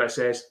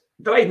criticised.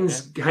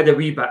 Dryden's had a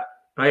wee bit,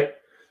 right?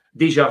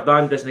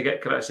 Desjardins doesn't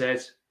get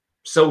criticised.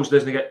 Sills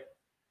doesn't get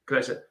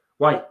criticised.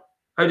 Why?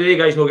 How do they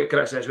guys not get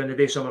criticised when they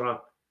do something wrong?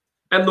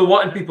 I'm not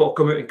wanting people to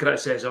come out and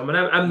criticise them. And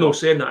I'm not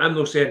saying that. I'm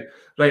not saying,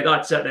 right,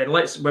 that's it then.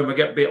 When we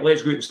get beat,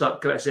 let's go out and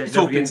start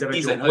criticising every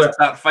individual player. Let's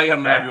start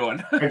firing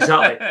everyone.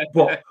 Exactly.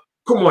 But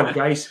come on,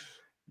 guys.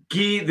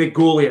 Give the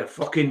goalie a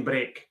fucking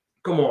break.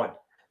 Come on.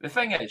 The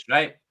thing is,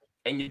 right,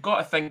 and you've got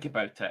to think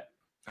about it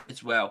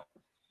as well.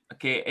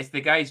 Okay, it's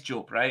the guy's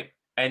job, right?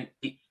 And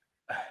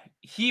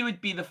he would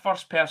be the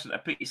first person to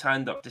put his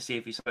hand up to say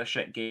if he's had a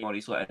shit game or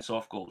he's letting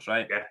soft goals,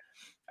 right? Yeah.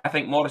 I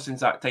think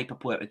Morrison's that type of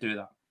player to do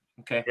that.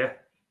 Okay. Yeah.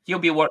 He'll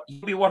be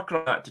working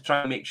on that to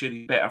try and make sure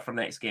he's better for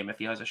next game if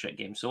he has a shit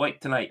game. So like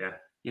tonight,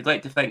 you'd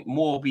like to think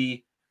Mo will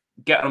be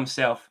getting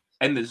himself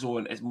in the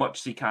zone as much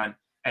as he can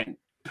and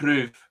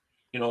prove,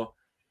 the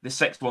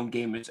 6-1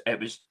 game was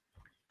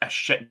a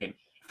shit game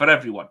for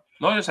everyone.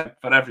 Not just him,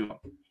 for everyone.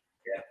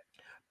 Yeah.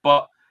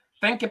 But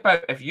think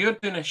about if you're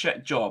doing a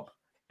shit job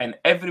and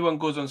everyone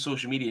goes on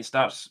social media and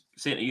starts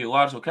saying to you,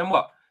 Larzo, Kim,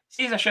 what?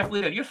 See, as a shift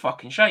leader, you're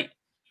fucking shite.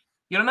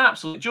 You're an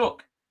absolute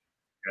joke.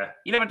 Yeah.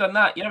 You never done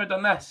that. You never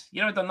done this.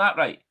 You never done that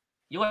right.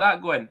 You let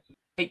that go in.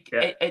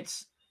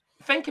 It's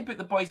think about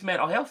the boys'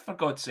 mental health for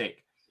God's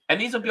sake. And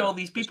these will be all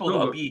these people that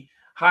will be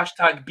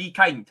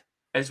 #BeKind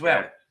as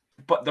well. Yeah.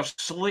 But they're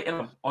slating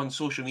them on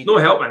social media.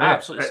 It's not helping.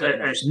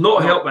 Absolutely. It's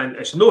not helping.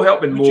 It's not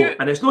helping Mo,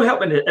 and it's not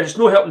helping. It's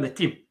not helping the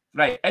team.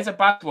 Right. As a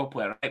basketball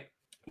player, right,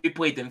 you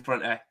played in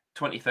front of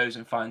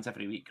 20,000 fans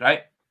every week,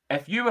 right?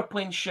 If you were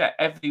playing shit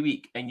every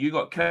week and you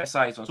got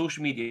criticised on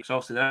social media, because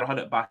obviously they never had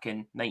it back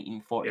in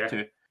 1942.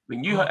 Yeah.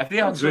 If they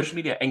had social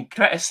media and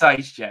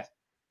criticised you,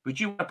 would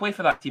you want to play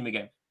for that team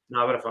again?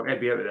 No, what the fuck?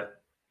 I'd be out of there.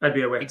 I'd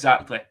be away.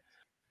 Exactly.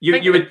 You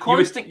would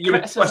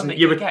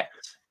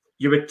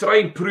try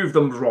and prove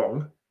them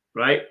wrong,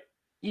 right?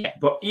 Yeah.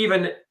 But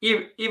even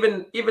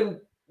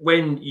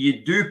when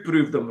you do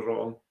prove them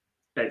wrong,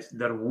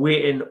 they're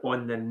waiting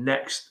on the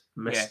next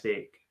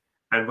mistake.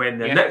 Yeah. And when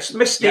the next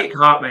mistake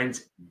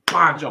happens,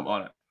 bang, jump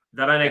on it.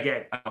 They're in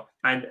again.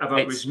 And if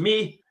it was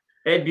me,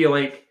 I'd be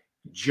like,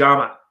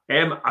 jam it.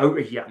 I'm out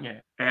of here. Yeah.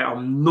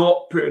 I'm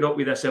not putting up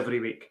with this every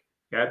week.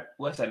 Yeah.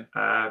 Listen,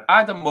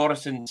 Adam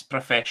Morrison's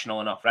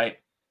professional enough, right?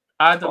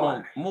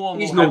 Adam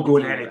he's know not how to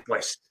going deal any with it.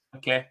 place.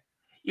 Okay,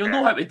 you'll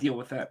know how to deal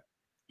with it.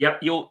 Yep.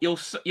 You'll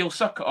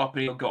suck it up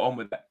and you'll get on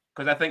with it,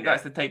 because I think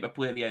that's the type of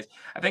player he is.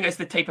 I think it's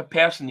the type of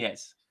person he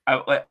is.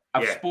 I've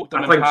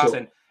spoken to him in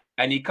passing,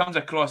 and he comes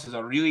across as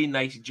a really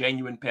nice,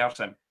 genuine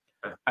person.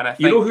 And I think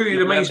you know who he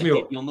reminds me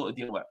of? You'll know to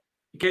deal with it.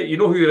 Okay, you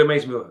know who he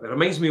reminds me of? It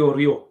reminds me of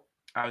Rio.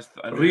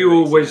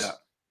 Rio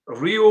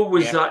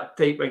was that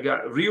type of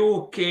guy.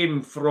 Rio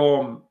came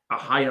from a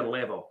higher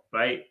level,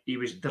 right? He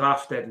was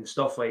drafted and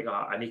stuff like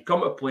that, and he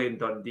come to play in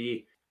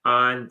Dundee.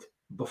 And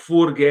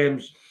before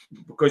games,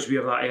 because we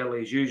were that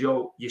early as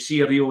usual, you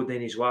see Rio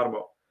doing his warm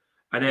up,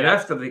 and then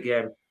after the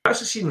game, I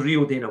actually seen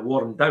Rio doing a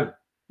warm down.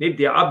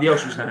 Everybody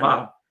else was in the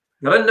bar.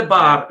 They're in the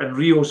bar, and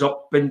Rio's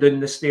up and down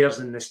the stairs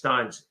in the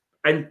stands.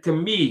 And to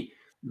me,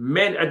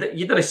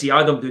 you didn't see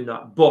Adam doing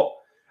that, but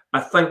I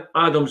think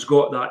Adam's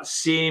got that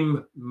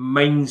same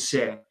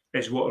mindset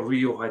as what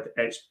Rio had.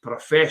 It's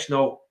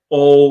professional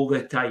all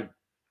the time.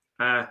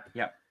 I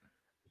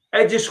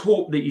just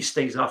hope that he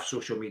stays off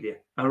social media.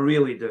 I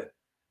really do.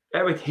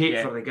 I would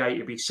hate for the guy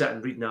to be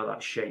sitting reading all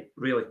that shit.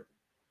 Really.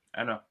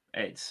 I know.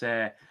 It's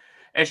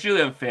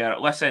really unfair.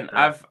 Listen,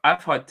 I've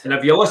had. And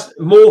if you're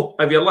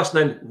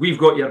listening, we've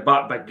got your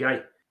back, big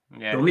guy.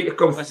 Yeah. They'll need to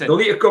come. They'll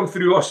need to come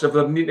through us if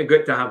they need to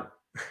get to him.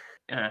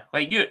 Yeah,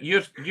 like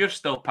you're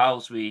still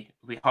pals with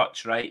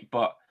Hutch, right?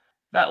 But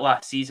that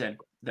last season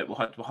that we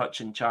had with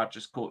Hutch in charge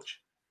as coach,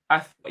 I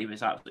thought he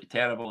was absolutely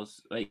terrible.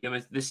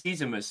 The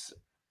season was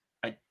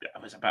a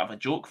bit of a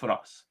joke for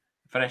us,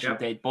 finishing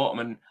dead bottom,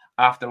 and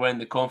after winning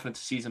the conference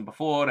the season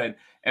before, and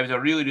it was a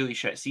really, really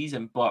shit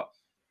season. But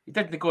he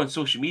didn't go on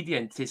social media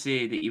and to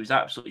say that he was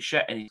absolutely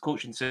shit and his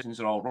coaching decisions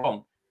are all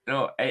wrong. You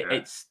know,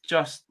 it's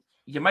just,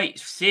 you might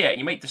say it,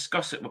 you might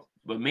discuss it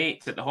with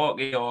mates at the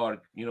hockey,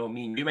 or me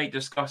and you might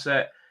discuss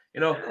it.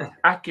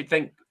 I could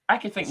think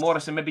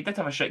Morrison maybe did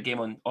have a shit game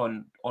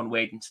on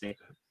Wednesday,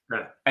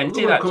 and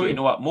say that to you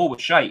know what, Mo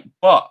was shite,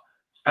 but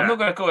I'm not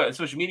going to go out on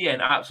social media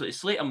and absolutely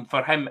slate him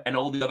for him and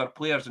all the other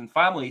players and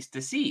families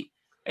to see.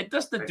 It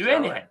doesn't do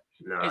anything.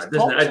 No, it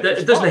doesn't.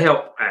 It doesn't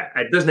help.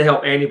 It doesn't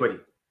help anybody.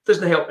 It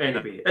doesn't help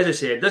anybody. As I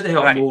say, it doesn't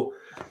help Mo.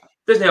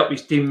 It doesn't help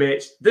his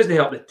teammates. It doesn't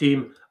help the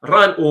team.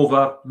 Rant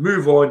over.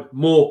 Move on.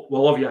 Mo, we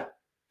love you.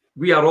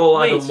 We are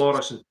all Adam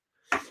Morrison.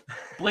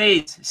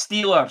 Blades,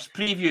 Steelers,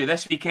 preview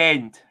this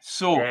weekend.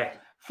 So,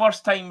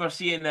 first time we're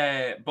seeing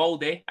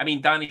Baldy,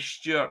 Danny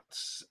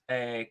Stewart's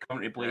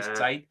Country Blaze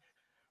side.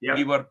 Yep.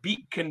 We were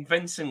beat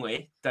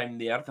convincingly down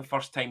there the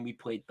first time we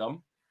played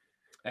them.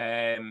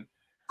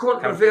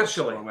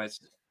 Controversially.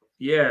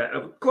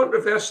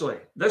 Controversially.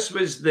 This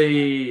was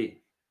the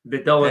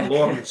Dylan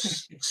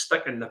Lawrence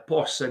sticking the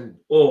pus and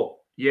no,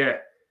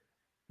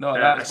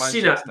 that's I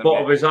seen it,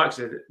 but it was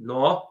actually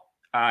no.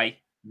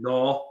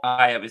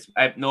 It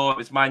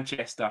was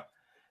Manchester.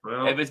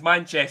 Well, it was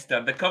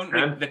Manchester. The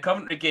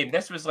Coventry game.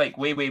 This was like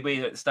way at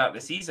the start of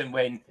the season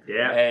when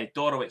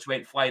Dorowitz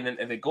went flying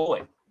into the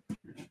goalie.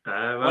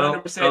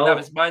 100%. That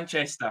was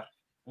Manchester.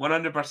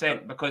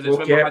 100%, because it's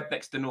when we had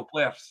next to no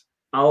players.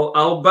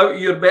 I'll bow to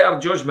your better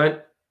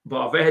judgment,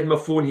 but if I had my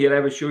phone here, I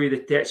would show you the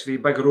text for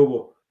Big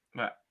Robo.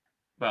 Right.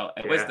 Well,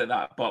 it was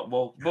that, but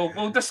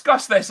we'll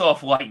discuss this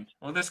offline.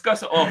 We'll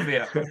discuss it off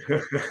air.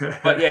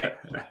 But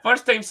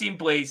first time seeing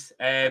Blaze,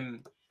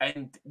 and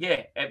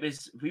it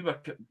was. We were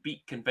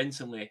beat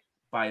convincingly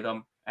by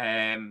them.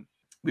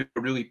 We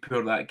were really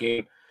poor that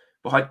game.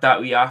 We had that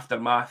wee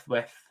aftermath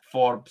with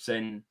Forbes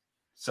and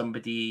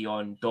somebody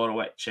on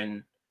Dorowitz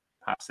and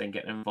Hassan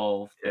getting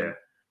involved. And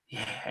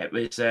it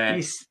was.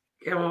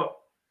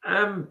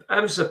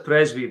 I'm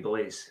surprised with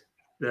Blaze.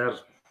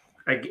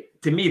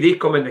 To me, they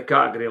come in the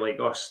category like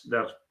us.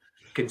 They're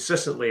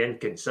consistently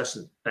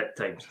inconsistent at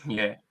times.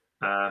 Yeah.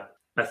 I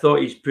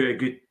thought he's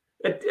put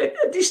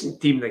a decent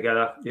team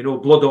together.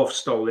 Bloodoff's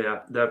still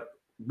there.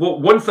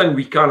 One thing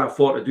we can't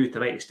afford to do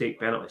tonight is take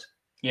penalties.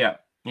 Yeah.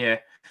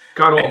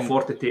 Cannot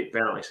afford to take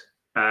penalties.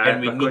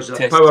 And we need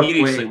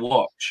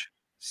to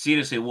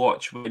seriously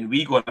watch when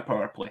we go on a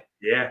power play.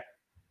 Yeah.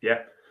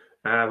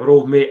 Our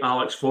old mate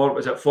Alex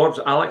Forbes. Is it Forbes?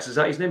 Alex, is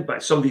that his name?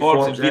 But somebody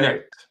Forbes.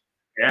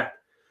 Yeah.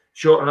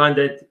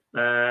 Short-handed.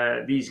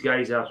 These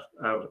guys are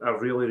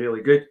really,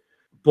 really good.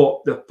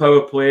 But the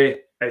power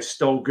play is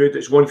still good.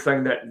 It's one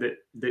thing that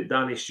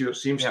Danny Stewart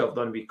seems to have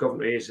done with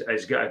Coventry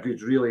is get a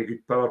really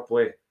good power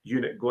play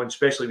unit going,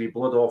 especially with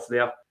Blood off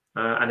there.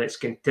 And it's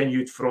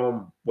continued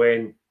from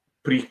when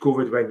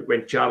pre-COVID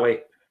when Charlie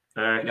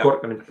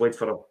Corcoran played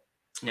for him.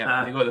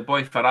 Yeah, you got the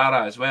boy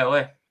Ferrara as well,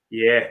 eh?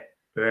 Yeah.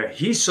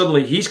 He's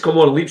come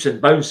on leaps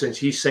and bounds since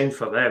he's signed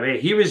for them. Eh?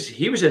 He was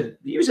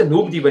a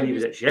nobody when he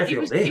was at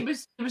Sheffield. He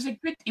was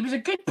a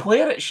good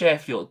player at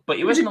Sheffield, but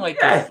he wasn't like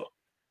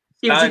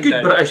he was a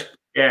good British.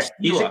 Yeah,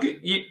 he's a good.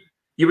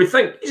 You would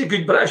think he's a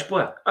good British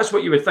player. That's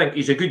what you would think.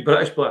 He's a good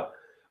British player,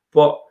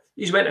 but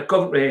he's went to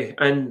Coventry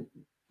and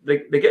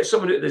they get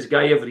someone out of this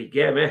guy every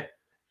game.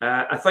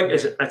 I think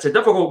it's a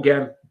difficult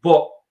game,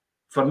 but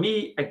for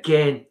me,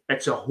 again,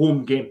 it's a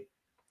home game.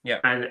 Yeah.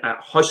 And it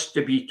has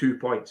to be 2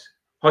 points.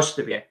 Has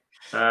to be.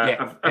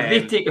 Yeah. If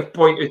they take a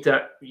point out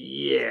of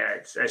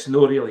it, it's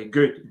not really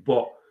good,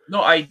 but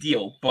not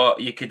ideal,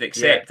 but you could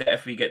accept it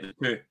if we get the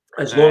 2.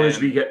 As long as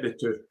we get the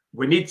 2.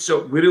 We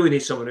really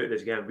need someone out of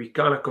this game. We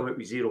cannot come out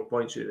with 0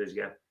 points out of this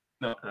game.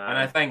 No, and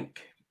I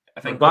think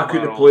we're back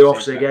out the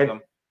playoffs again.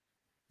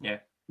 Yeah.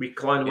 We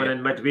Clan win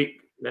in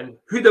midweek. And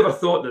who'd ever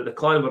thought that the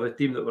Clan were the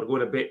team that were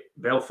going to beat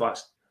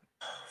Belfast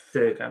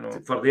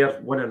for their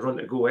winning run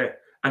to go, eh?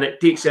 And it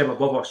takes them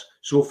above us.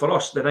 So for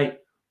us tonight,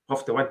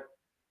 have to win.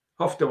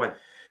 Have to win.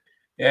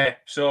 Yeah,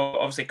 so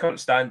obviously current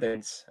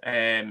standings,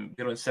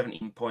 you're on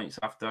 17 points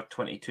after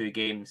 22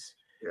 games.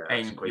 Yeah,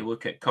 and you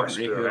look at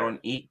Coventry, who are on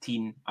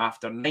 18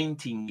 after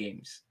 19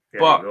 games.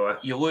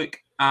 You look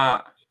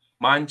at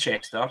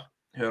Manchester,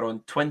 who are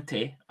on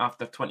 20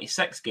 after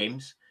 26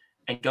 games,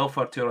 and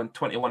Guildford, who are on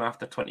 21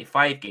 after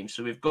 25 games.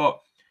 So we've got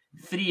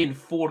 3 and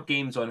 4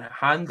 games on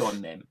hand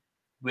on them,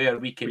 where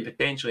we can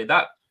potentially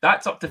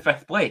that's up to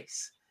 5th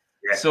place.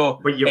 Yeah. So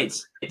but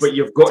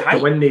you've got tight.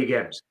 to win the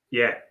games.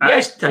 Yeah,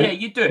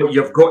 you do. But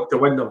you've got to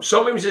win them.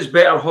 Sometimes it's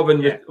better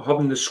having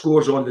the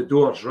scores on the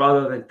doors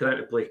rather than trying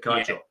to play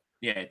catch up.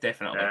 Yeah,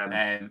 definitely.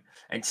 And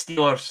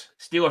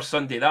Steelers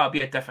Sunday, that'll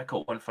be a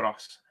difficult one for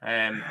us.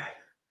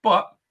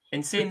 But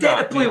in saying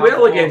that, play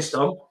well against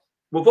them.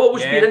 We've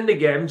always been in the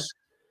games.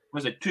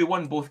 Was it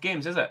 2-1 both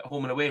games? Is it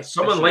home and away?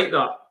 Someone like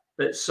that.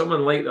 It's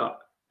someone like that.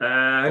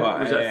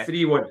 Was it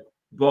 3-1?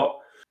 But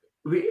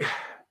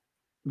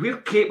we're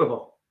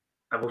capable.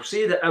 I will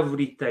say that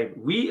every time.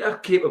 We are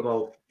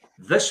capable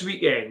this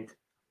weekend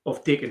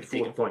of taking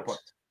 4 points.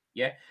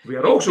 Yeah. We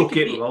are also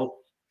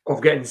capable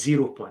of getting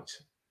 0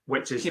 points,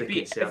 which is the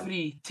concern.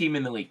 Every team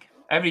in the league.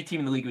 Every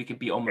team in the league we could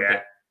beat on one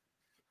day.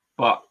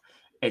 But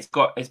it's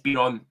been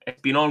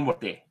onward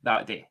day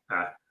that day.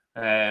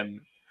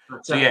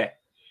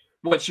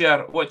 What's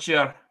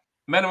your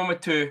minimum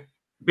of 2?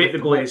 Beat the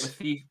Blaze.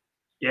 3.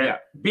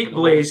 Beat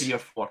Blaze 3 or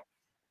 4.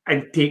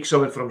 and take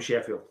someone from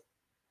Sheffield.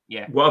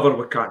 Yeah. Whatever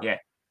we can. Yeah.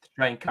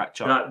 Try and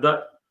catch up.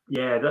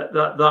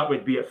 That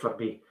would be it for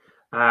me.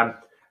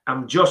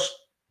 I'm just,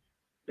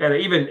 and I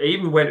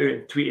even went out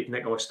and tweeted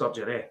Nicola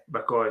Sturgeon,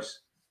 because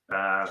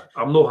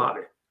I'm not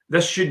happy.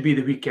 This should be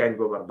the weekend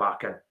where we're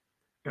back in.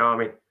 You know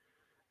what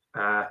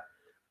I mean?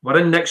 We're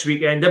in next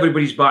weekend.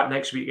 Everybody's back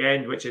next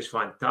weekend, which is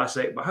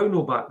fantastic. But how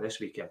no back this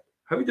weekend?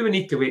 How do we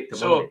need to wait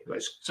till Monday?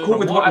 It's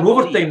COVID working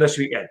overtime this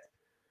weekend.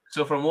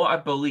 So from what I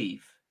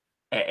believe,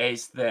 it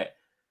is that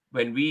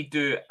when we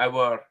do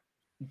our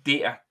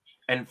data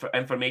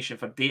information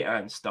for data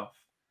and stuff,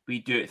 we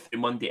do it through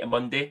Monday to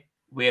Monday,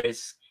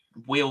 whereas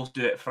Wales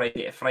do it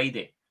Friday to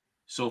Friday.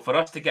 So for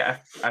us to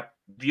get a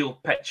real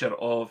picture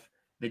of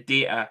the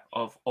data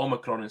of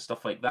Omicron and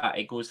stuff like that,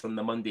 it goes from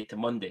the Monday to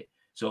Monday.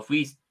 So if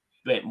we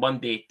went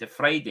Monday to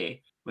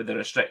Friday with the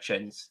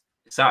restrictions,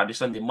 Saturday,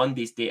 Sunday,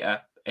 Monday's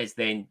data is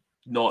then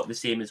not the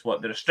same as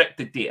what the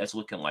restricted data is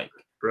looking like.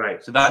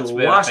 Right. So that's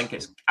where I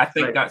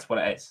think that's what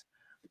it is.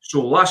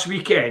 So last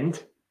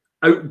weekend,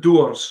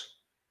 outdoors,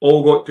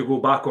 all got to go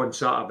back on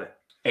Saturday.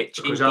 It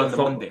changed on the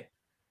Monday.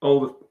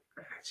 I'm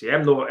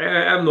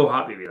not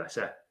happy with this.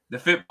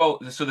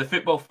 The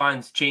football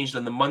fans changed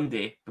on the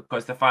Monday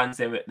because the fans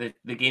the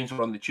games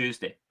were on the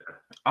Tuesday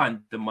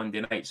and the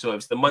Monday night. So it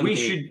was the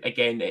Monday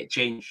again. It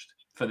changed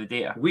for the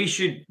data.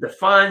 The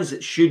fans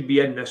should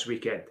be in this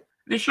weekend.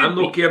 They should. I'm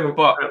not caring,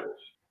 but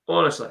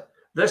honestly,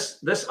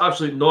 this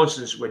absolute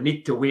nonsense. We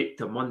need to wait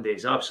till Monday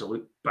is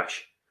absolute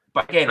bish.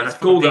 But again, and I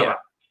told her.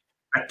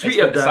 I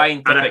tweeted that,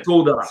 and I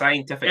told her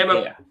scientific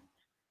data.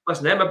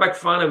 Listen, I'm a big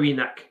fan of wee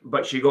Nick,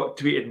 but she got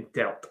tweeted and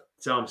told.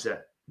 That's all I'm saying.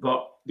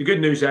 But the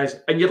good news is,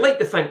 and you'd like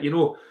to think,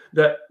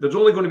 that there's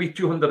only going to be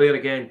 200 there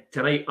again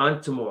tonight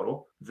and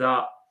tomorrow,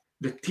 that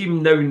the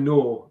team now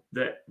know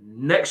that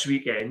next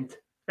weekend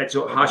it's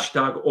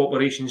hashtag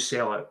Operation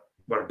Sellout.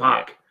 We're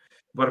back.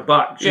 Yeah. We're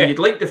back. So you'd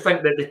like to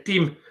think that the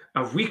team,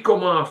 if we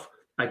come off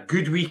a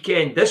good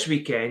weekend this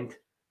weekend,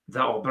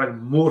 that'll bring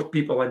more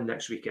people in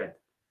next weekend.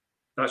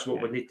 That's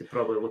what we need to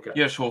probably look at.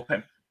 Here's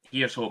hoping.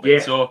 Yeah,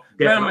 so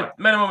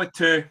minimum of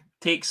 2,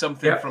 take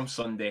something from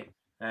Sunday.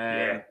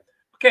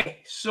 Okay,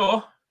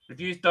 so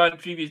reviews done,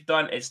 previews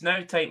done. It's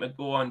now time to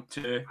go on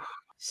to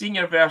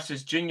senior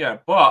versus junior,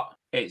 but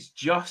it's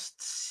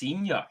just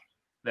senior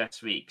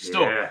this week.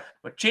 So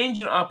we're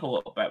changing it up a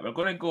little bit. We're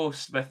going to go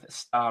with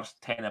Stars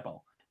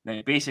Tenable. Now,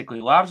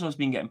 basically, Larzo's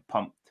been getting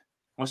pumped.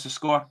 What's the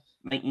score?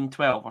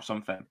 19-12 or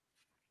something.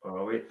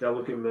 Oh, wait, I'll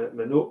look at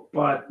my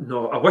notepad.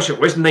 No, I wish it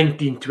was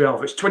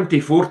 19-12. It's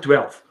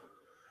 24-12.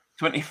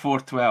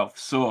 24-12.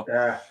 So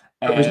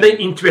it was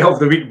 19-12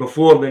 the week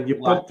before, then you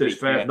pumped us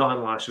for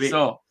nothing last week.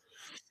 So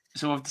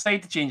we've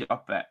decided to change it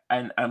up a bit,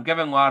 and I'm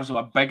giving Larzo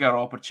a bigger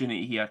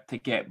opportunity here to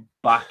get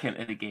back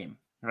into the game,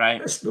 right?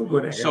 It's not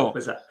going to help,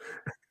 is it?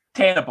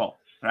 Tenable,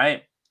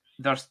 right?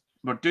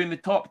 We're doing the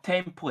top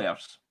 10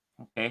 players,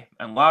 okay?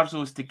 And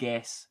Larzo's to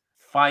guess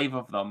 5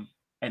 of them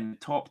in the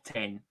top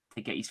 10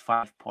 to get his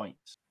 5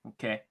 points,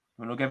 okay?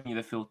 We're not giving you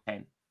the full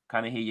 10.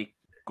 Can't hear you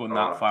going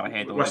that far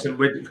ahead. Listen,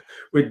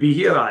 we'd be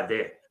here all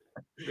day.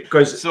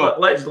 Because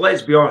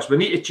let's be honest, we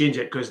need to change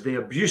it because the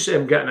abuse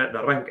I'm getting at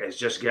the rink is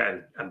just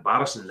getting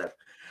embarrassing now.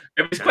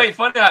 It was quite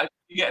funny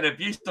actually getting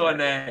abused on.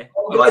 I'm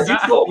glad you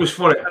thought it was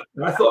funny.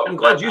 I'm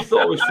glad you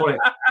thought it was funny.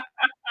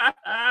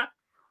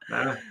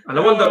 And I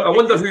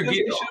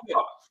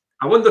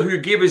wonder who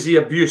gave us the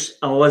abuse,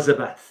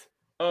 Elizabeth.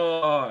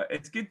 Oh,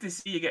 it's good to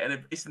see you getting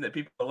abuse and that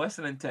people are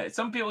listening to it.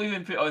 Some people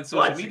even put on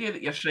social media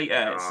that you're shite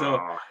at it.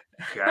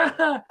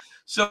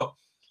 So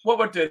what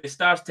we're doing is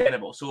Stars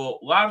Tenable. So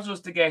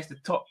Larzo's to guess the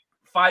top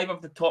 5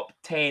 of the top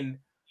 10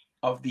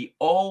 of the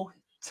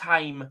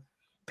all-time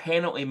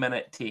penalty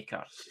minute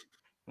takers.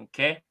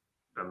 Okay?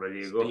 I'm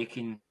ready to go.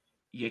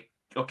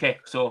 Okay,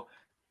 so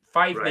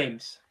 5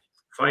 names.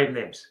 5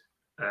 names.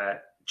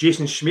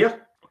 Jason Schmier.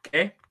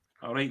 Okay.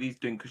 I'll write these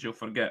down because you'll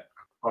forget.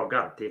 Oh,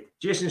 guaranteed.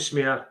 Jason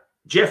Schmier,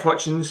 Jeff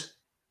Hutchins,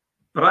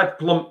 Brad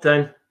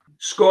Plumpton,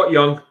 Scott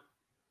Young,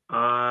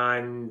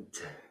 and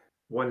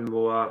one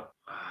more.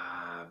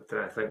 I'm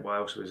trying to think what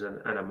else was in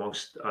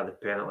amongst the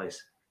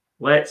penalties.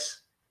 Wouldn't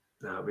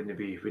it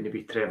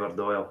be Trevor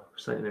Doyle? I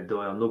was thinking of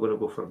Doyle. I'm not going to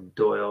go for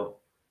Doyle.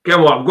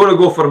 Come on, I'm going to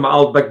go for my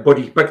old big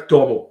buddy, Big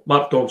Tomo,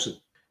 Mark Thompson.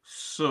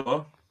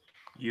 So,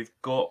 you've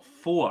got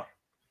 4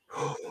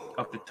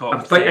 of the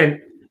top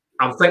 10.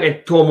 I'm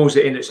thinking Tomo's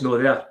the end that's not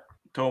there.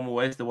 Tomo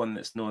is the one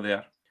that's not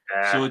there.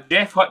 So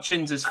Jeff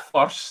Hutchins is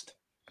first.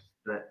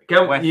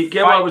 Get what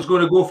I was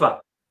going to go for.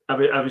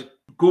 I was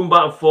going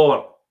back and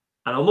forward,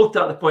 and I looked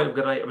at the point of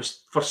going right.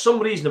 For some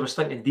reason I was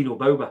thinking Dino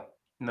Bauba.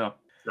 No.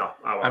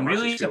 I'm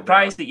really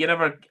surprised that you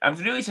never. I'm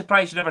really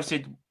surprised you never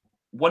said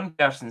one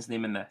person's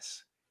name in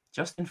this.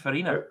 Justin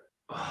Farina.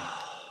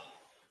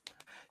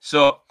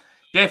 So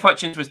Jeff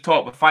Hutchins was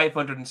top with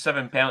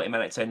 507 penalty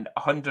minutes and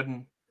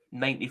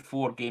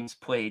 194 games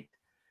played.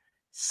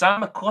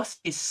 Sam McCluskey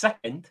is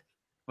second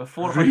with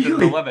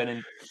 411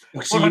 and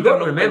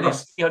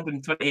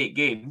 328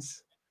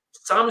 games.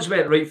 Sam's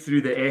went right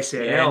through the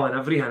SNL and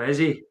everything, is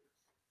he?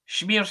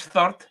 Schmier's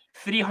third,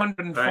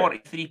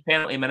 343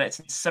 penalty minutes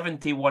and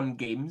 71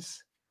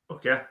 games.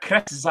 Okay.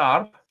 Chris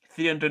Zarb,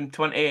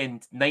 320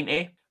 and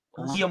 90.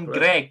 Liam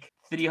Gregg,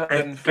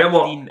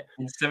 315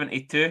 and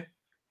 72.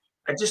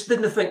 I just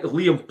didn't think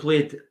Liam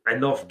played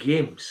enough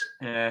games.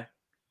 Yeah.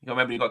 You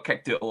remember he got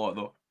kicked out a lot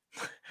though.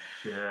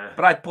 Yeah.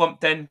 Brad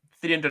Plumpton,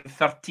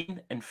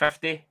 313 and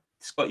 50.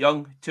 Scott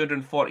Young,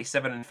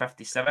 247 and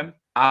 57.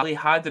 Ali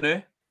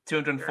Hadanu,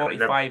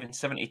 245 and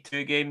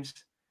 72 games.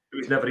 It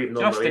was never even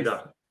on the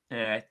radar.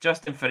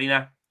 Justin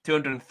Farina,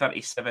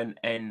 237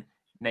 and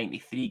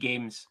 93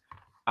 games.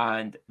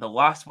 And the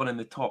last one in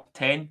the top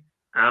 10.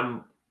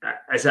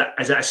 Is it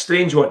a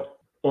strange one?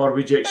 Or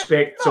would you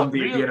expect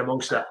somebody to be in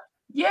amongst it?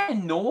 Yeah,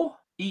 no.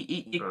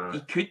 He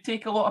could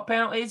take a lot of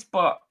penalties,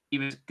 but he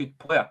was a good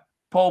player.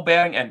 Paul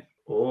Barrington.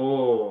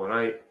 Oh,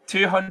 right.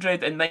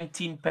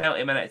 219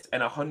 penalty minutes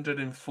in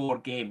 104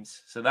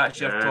 games. So that's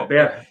your top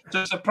 10.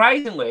 So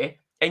surprisingly,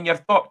 in your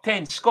top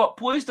 10, Scott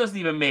Blues doesn't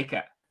even make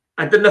it.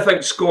 I didn't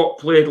think Scott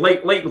played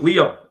like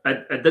Liam.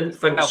 I didn't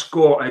think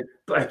Scott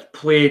had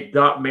played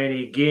that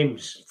many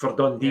games for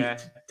Dundee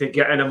to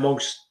get in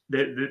amongst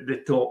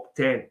the top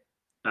 10.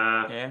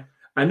 I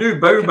knew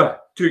Bauba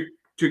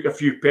took a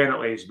few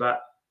penalties,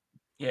 but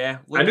I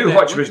knew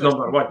Hutch was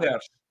number 1.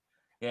 Players.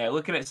 Yeah,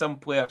 looking at some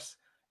players,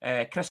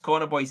 Chris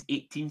Connerboy's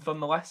 18th on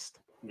the list.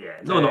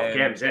 Yeah, no enough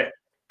games,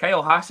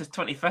 Kyle Haas is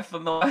 25th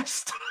on the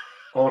list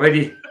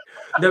already.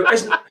 Now,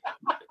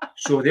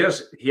 so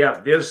there's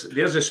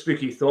a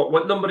spooky thought.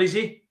 What number is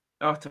he?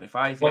 Oh,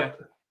 25.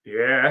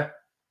 Yeah.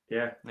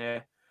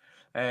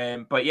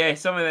 But yeah,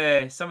 some of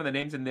the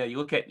names in there. You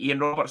look at Ian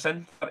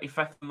Robertson,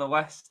 35th on the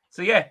list.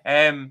 So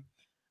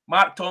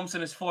Mark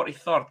Thompson is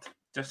 43rd,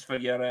 just for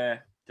your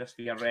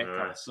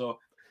record. So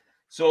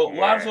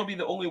Larzo will be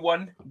the only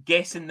one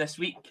guessing this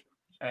week.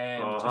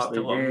 Just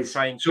to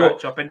try and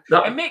catch up and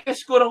make the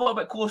score a little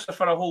bit closer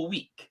for a whole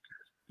week.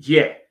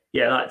 Yeah,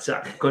 that's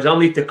it. Because I'll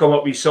need to come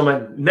up with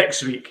something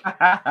next week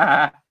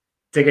to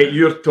get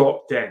your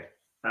top 10.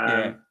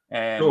 4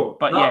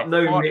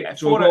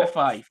 out of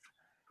 5.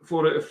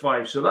 4 out of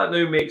 5. So that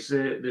now makes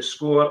the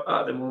score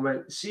at the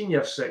moment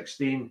senior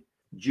 16,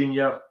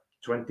 junior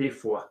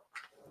 24.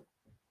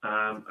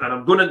 And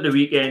I'm going into the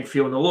weekend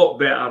feeling a lot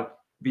better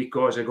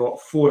because I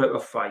got 4 out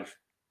of 5.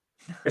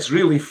 It's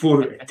really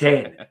 4 out of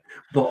 10,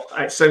 but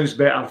it sounds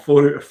better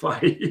 4 out of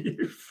 5.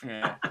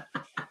 Yeah.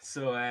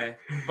 So,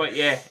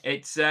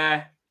 it's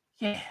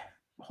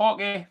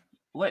hockey.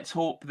 Let's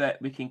hope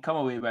that we can come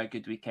away with a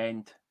good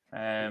weekend.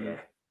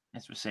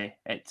 As we say,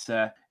 it's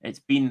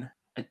been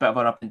a bit of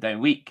an up and down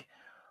week.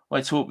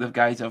 Let's hope the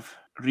guys have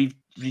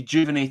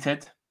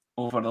rejuvenated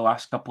over the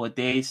last couple of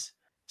days.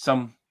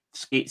 Some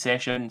skate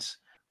sessions,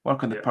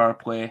 work on the power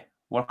play,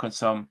 work on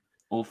some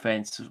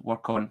offense,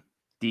 work on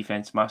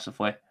defense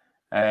massively.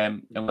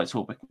 And let's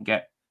hope we can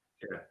get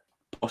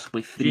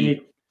possibly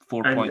 3-4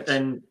 points.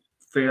 And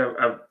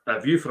for a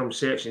view from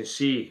Section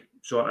C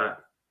sort of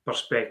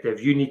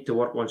perspective, you need to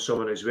work on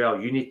someone as well.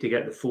 You need to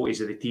get the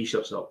photos of the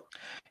T-shirts up.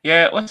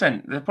 Yeah,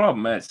 listen, the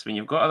problem is when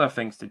you've got other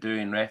things to do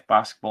in ref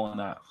basketball and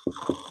that,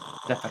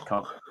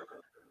 difficult.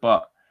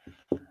 But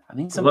I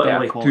need some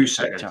Literally better 2 quality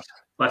seconds. pictures.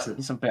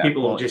 Listen, Some better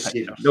people will quality just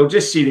see pictures. they'll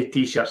just see the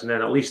t-shirts, and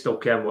then at least they'll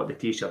care what the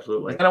t-shirts look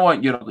They like. don't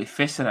want your ugly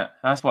face in it.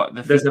 That's what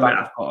the Doesn't feedback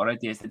matter. I've got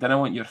already is. They don't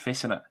want your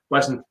face in it.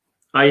 Listen,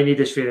 all you need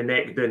is for the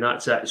neck down.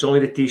 That's it. It's only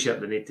the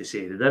t-shirt they need to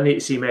see. They don't need to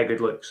see my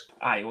good looks.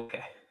 Aye,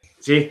 okay.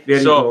 See, there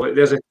you go.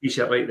 There's a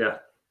t-shirt right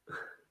there.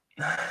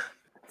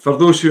 For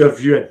those who are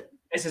viewing,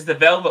 this is the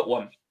velvet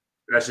one.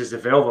 This is the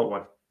velvet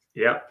one.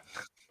 Yeah,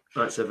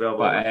 that's the velvet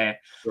one.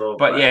 So,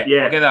 but yeah,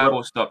 we'll get that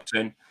post up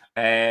soon.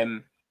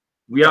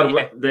 We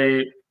are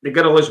the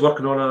girl is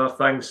working on other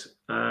things.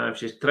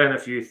 She's trying a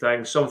few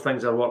things. Some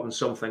things are working,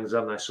 some things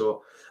aren't.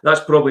 So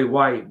that's probably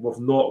why we've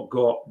not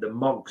got the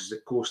mugs, the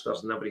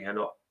coasters, and everything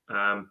up.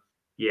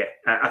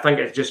 I think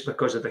it's just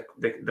because of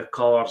the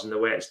colours and the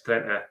way it's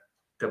trying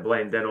to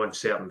blend in on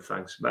certain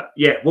things. But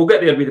yeah, we'll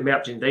get there with the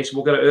merchandise.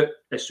 We'll get it out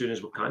as soon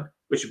as we can,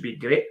 which would be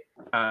great.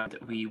 And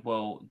we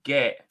will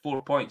get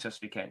 4 points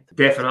this weekend.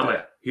 Definitely.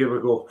 Here we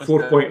go.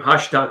 4 point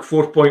hashtag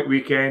 4 point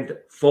weekend,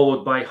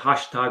 followed by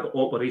hashtag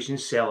Operation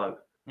Sellout.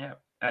 Yeah.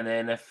 And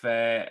then if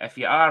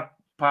you are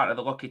part of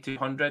the Lucky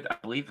 200, I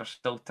believe there's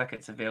still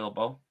tickets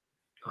available.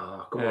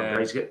 Oh, come on,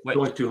 guys. Get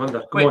going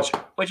 200. Come on.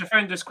 Which I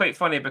found was quite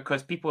funny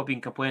because people have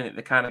been complaining that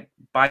they can't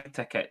buy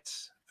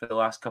tickets for the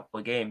last couple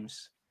of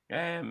games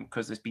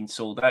because it's been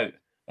sold out.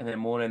 And then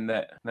moaning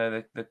that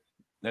now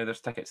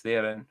there's tickets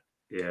there and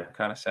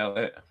kind of sell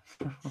it.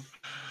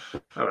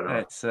 I don't know.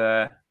 It's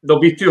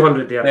there'll be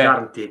 200 there,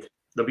 guaranteed.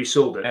 They'll be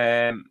sold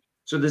out.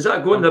 So does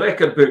that go in the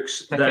record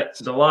books tickets.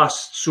 That the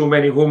last so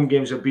many home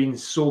games have been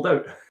sold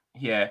out?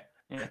 Yeah.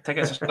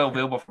 Tickets are still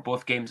available for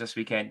both games this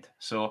weekend.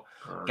 So,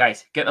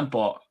 guys, get them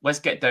bought. Let's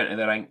get down to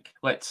the rink.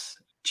 Let's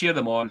cheer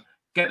them on,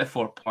 get the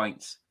 4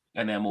 points,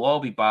 and then we'll all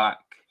be back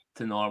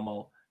to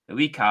normal the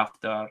week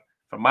after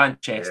for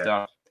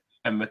Manchester,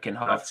 and we can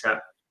have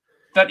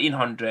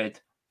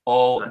 1,300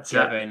 all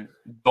giving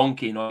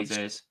donkey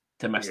noises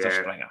to Mr.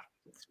 Springer.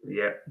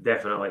 Yeah,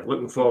 definitely.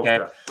 Looking forward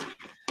to it.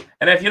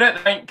 And if you're at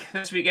the rink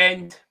this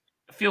weekend,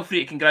 feel free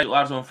to congratulate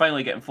Larzo on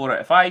finally getting 4 out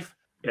of 5.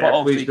 Yeah, but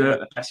also you can get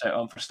the piss out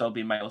on for still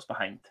being miles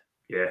behind.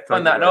 Yeah,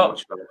 on that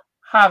note,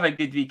 have a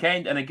good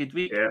weekend and a good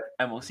week,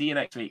 and we'll see you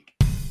next week.